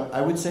what you have.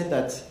 I would say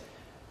that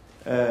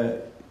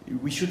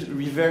we should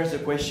reverse the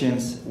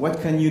questions.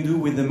 What can you do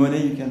with the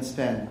money you can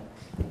spend?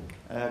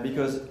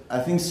 because I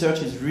think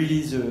search is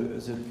really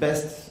the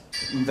best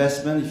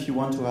investment if you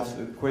want to have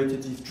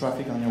qualitative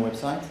traffic on your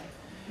website.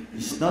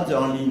 It's not the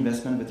only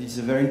investment, but it's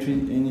a very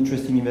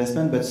interesting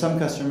investment. But some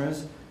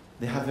customers,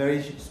 they have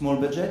very small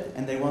budget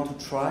and they want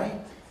to try.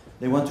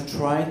 They want to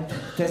try to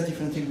test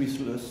different things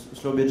with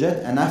slow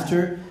budget, and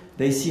after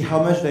they see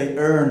how much they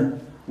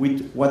earn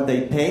with what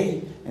they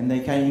pay, and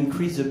they can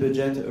increase the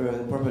budget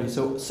properly.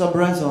 So some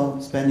brands are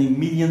spending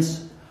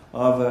millions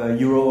of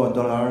euro or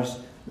dollars,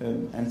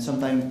 and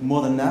sometimes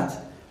more than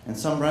that. And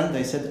some brands,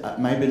 they said,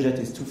 my budget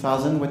is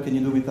 2,000, what can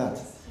you do with that?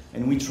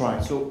 And we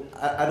try. So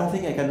I don't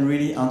think I can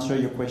really answer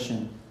your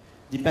question.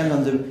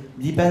 Depends.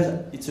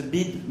 It's a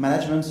bid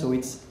management, so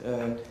it's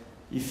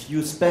if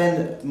you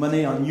spend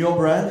money on your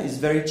brand, it's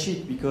very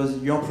cheap because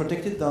you're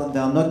protected. They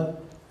are not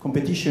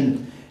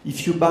competition.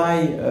 If you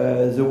buy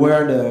the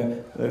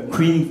word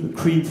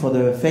cream for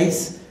the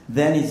face,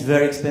 then it's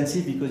very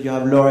expensive because you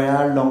have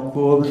L'Oreal,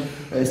 Lancôme,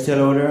 Estée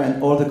Lauder,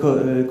 and all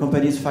the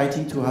companies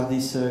fighting to have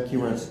these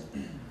keywords.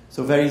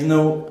 So there is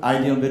no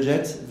ideal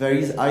budget. There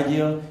is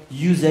ideal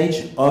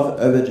usage of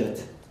a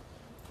budget.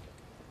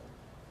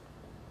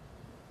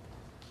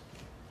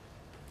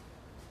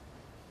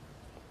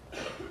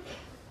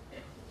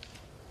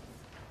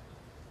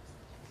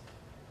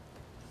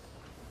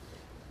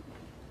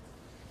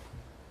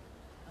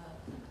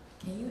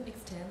 Can you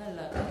extend a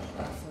little bit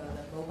of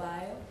the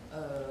mobile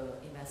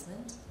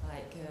investment?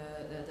 Like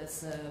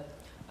does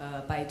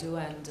Baidu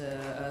and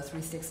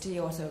 360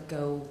 also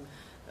go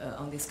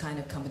on this kind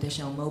of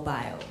competition on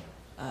mobile,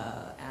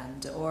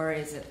 or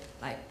is it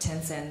like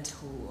Tencent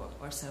who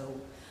also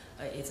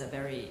is a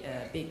very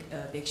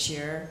big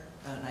share,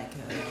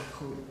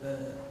 who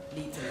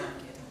leads the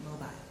market in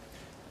mobile?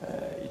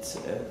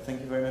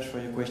 Thank you very much for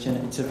your question.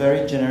 It's a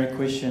very generic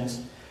question.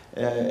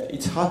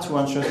 It's hard to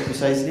answer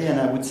precisely, and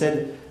I would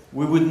say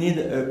we would need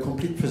a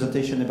complete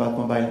presentation about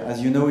mobile.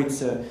 As you know,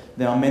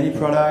 there are many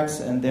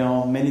products and there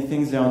are many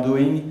things they are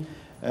doing.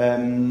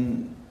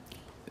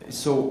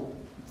 So,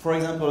 for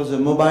example, the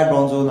mobile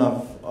brand zone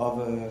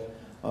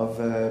of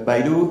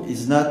Baidu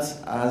is not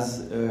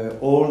as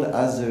old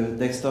as the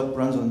desktop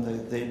brand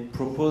zone. They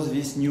proposed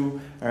this new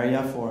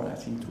area for, I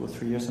think, 2 or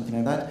 3 years, something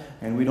like that,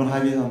 and we don't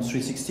have it on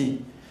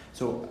 360.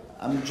 So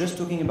I'm just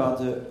talking about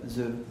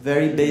the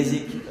very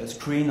basic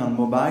screen on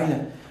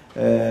mobile.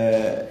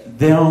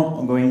 They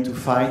are going to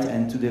fight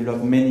and to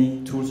develop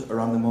many tools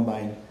around the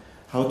mobile.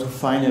 How to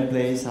find a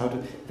place,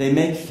 they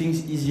make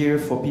things easier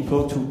for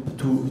people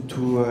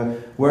to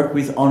work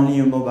with only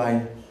a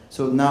mobile.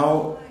 So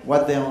now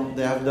what they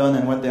have done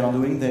and what they are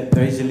doing,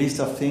 there is a list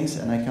of things,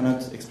 and I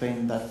cannot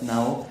explain that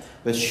now.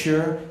 But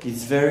sure,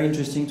 it's very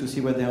interesting to see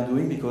what they are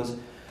doing because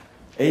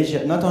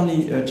Asia, not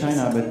only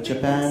China, but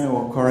Japan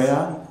or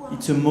Korea,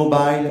 it's a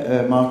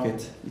mobile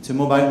market. It's a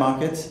mobile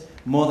market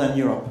more than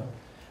Europe.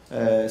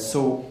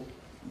 So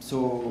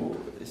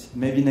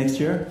maybe next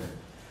year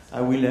I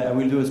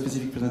will do a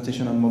specific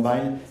presentation on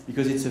mobile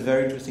because it's a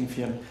very interesting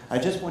field. I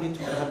just wanted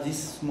to have this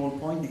small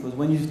point because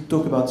when you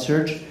talk about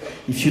search,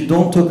 if you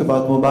don't talk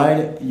about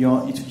mobile,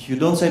 if you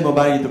don't say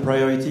mobile is the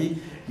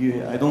priority,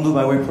 I don't do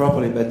my work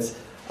properly. But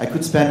I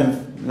could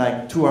spend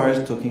like 2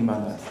 hours talking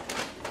about that.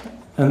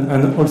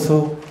 And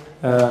also,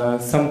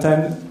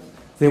 sometimes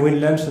they will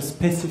launch a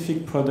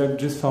specific product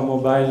just for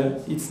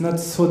mobile. It's not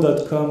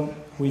so.com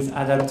who is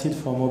adapted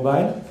for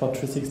mobile, for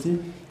 360.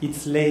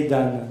 It's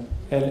Leedan,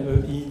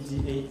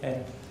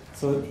 Leedan.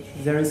 So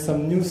there is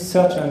some new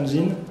search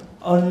engine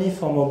only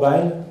for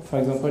mobile, for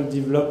example,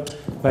 developed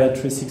by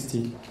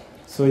 360.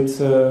 So it's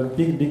a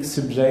big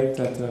subject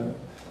that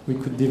we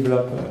could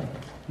develop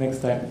next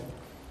time.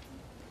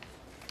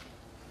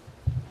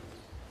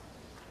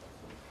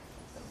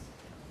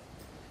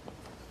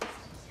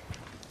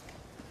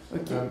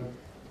 Okay.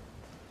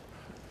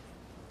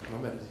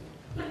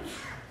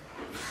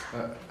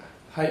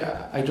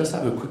 Hi, I just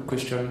have a quick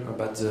question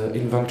about the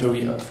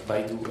inventory of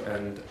Baidu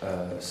and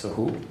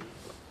Soho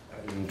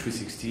in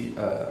 360.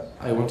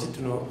 I wanted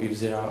to know if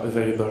they are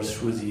available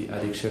through the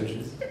ad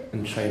exchanges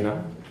in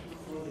China.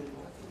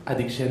 Ad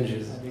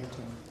exchanges.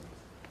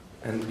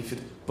 And if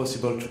it's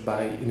possible to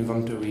buy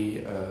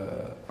inventory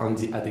on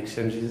the ad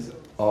exchanges,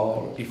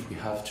 or if we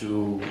have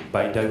to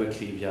buy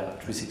directly via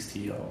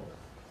 360 or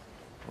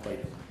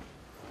Baidu.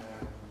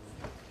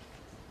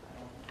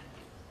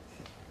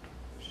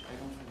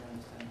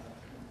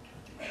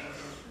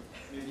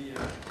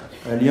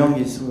 Liang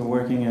is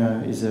working,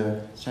 is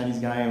a Chinese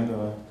guy. I'm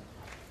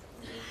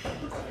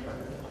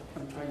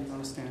trying to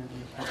understand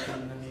the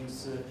question. That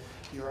means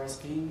you're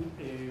asking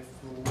if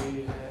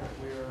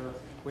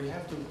we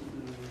have to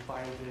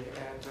buy the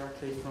ad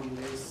directly from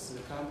this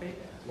company,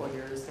 or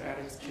there is the ad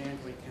exchange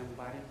we can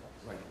buy it?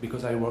 Right,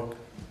 because I work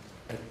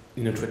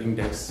in a trading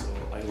desk, so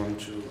I want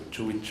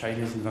to read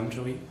Chinese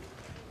inventory,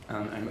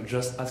 and I'm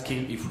just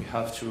asking if we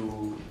have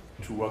to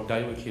work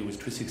directly with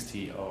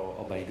 360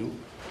 or Baidu,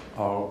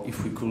 or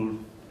if we could,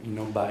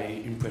 buy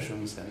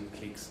impressions and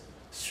clicks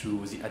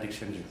through the ad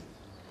exchanges.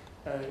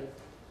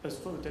 As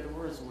for the data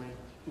words, we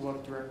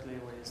work directly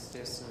with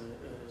this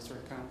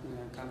third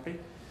company.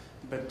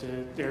 but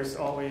there's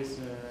always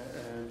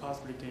a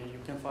possibility you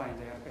can find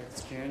that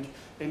exchange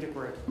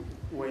integrate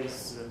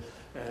with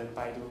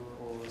Baidu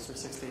or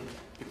 360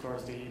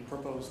 because they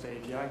propose the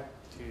API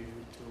to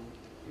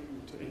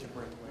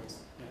integrate with.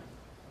 Yeah.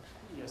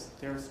 Yes,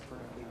 there's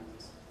product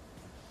analysis.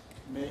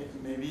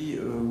 Maybe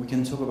we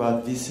can talk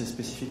about this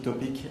specific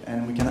topic,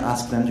 and we can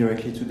ask them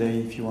directly today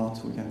if you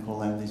want. We can call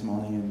them this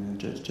morning and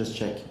just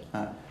check.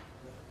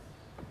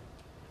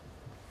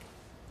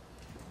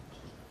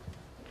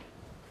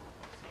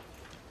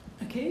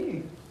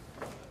 Okay.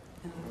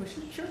 Any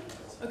question? Sure.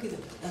 Okay, then.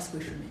 Last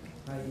question maybe.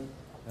 Hi,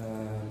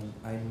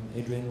 I'm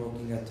Adrian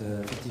working at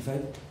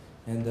 55,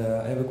 and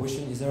I have a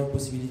question. Is there a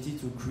possibility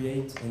to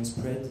create and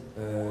spread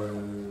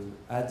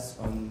ads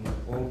on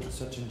all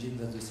search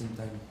engines at the same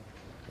time?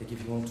 Like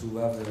if you want to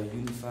have a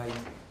unified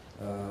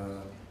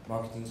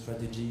marketing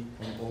strategy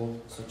on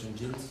all search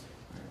engines?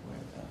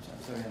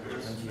 I'm sorry.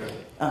 I'm here.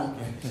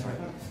 Okay. Sorry.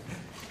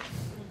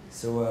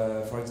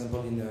 So, for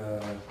example, in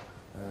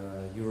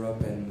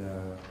Europe and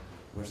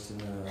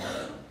Western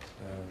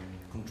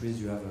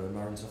countries, you have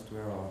marine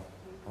software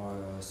or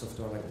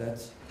software like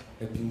that,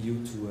 helping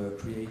you to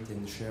create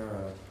and share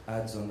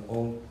ads on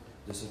all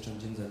the search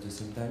engines at the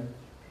same time.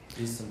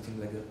 Is something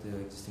like that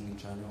existing in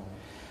China? Or?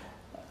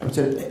 I would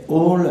say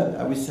all,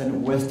 I would say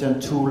Western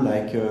tool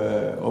like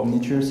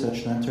Omniture,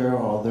 Search Center,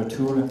 or other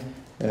tool,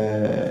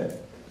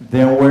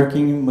 they are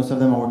working. Most of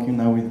them are working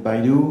now with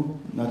Baidu,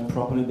 not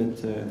properly,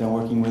 but they are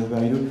working with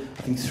Baidu.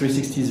 I think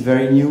 360 is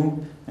very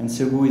new, and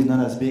Segu is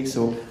not as big.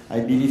 So I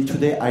believe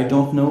today I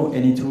don't know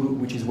any tool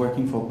which is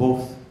working for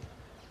both,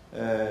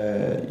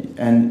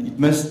 and it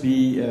must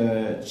be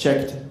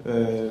checked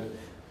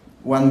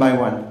one by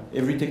one.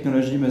 Every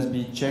technology must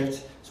be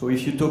checked. So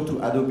if you talk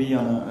to Adobe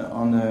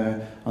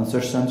on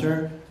Search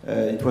Center,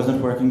 it wasn't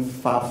working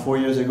 4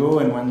 years ago,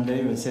 and one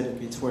day they said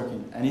it's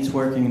working, and it's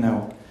working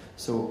now.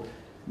 So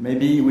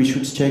maybe we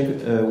should check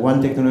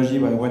one technology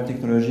by one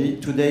technology.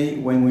 Today,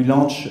 when we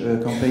launch a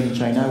campaign in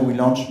China, we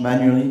launch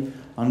manually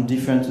on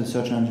different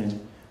search engines.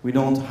 We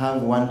don't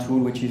have one tool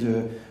which is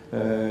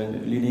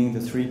leading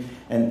the three,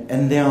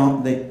 and they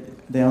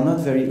are not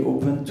very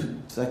open to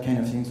that kind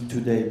of things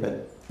today,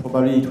 but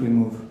probably it will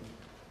move.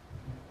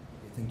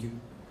 Okay, thank you.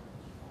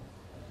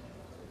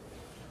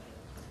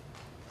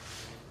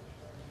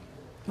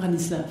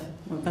 Branislav,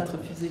 on va pas te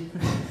refuser.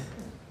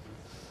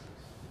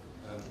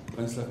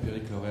 Branislav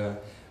Peric, L'Oréal.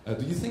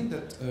 Do you think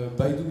that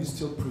Baidu is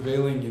still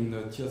prevailing in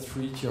tier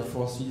 3, tier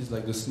 4 cities,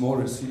 like the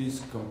smaller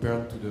cities,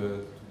 compared to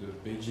the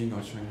Beijing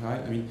or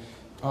Shanghai? I mean,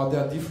 are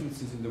there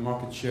differences in the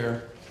market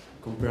share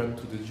compared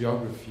to the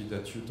geography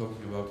that you're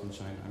talking about in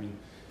China? I mean,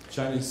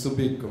 China is so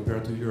big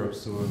compared to Europe,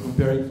 so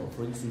comparing,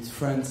 for instance,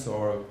 France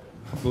or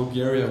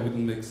Bulgaria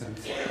wouldn't make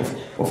sense.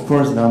 Of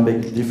course, there are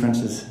big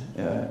differences.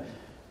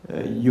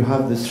 You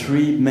have the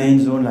three main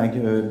zones like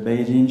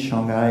Beijing,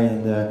 Shanghai,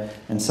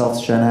 and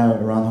South China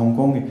around Hong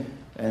Kong,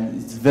 and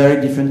it's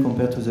very different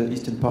compared to the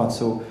eastern part.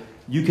 So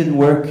you can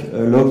work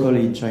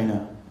locally in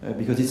China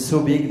because it's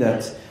so big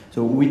that.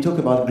 So we talk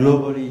about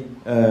globally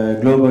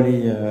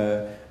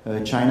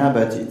China,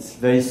 but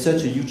there is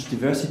such a huge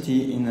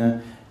diversity in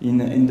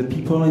the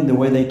people, in the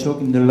way they talk,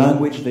 in the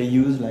language they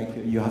use. Like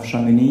you have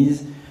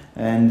Shanghainese,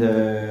 and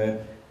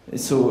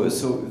so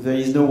there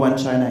is no one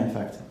China. In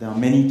fact, there are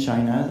many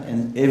Chinas,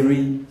 and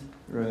every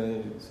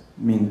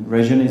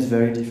region is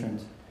very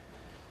different.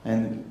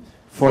 And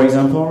for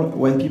example,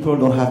 when people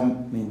don't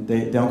have,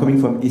 they are coming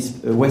from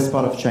west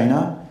part of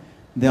China,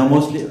 they are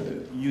mostly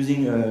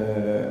using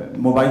a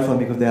mobile phone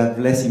because they have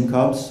less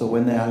income. So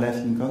when they are less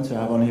income, they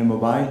have only a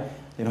mobile.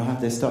 They don't have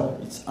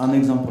desktop. It's an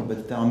example,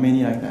 but there are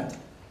many like that.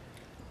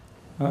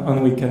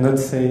 And we cannot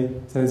say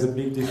there is a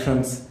big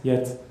difference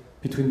yet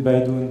between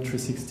Baidu and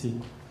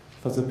 360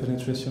 for the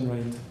penetration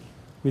rate.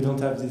 We don't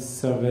have this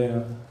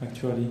survey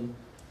actually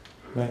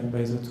by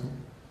the two.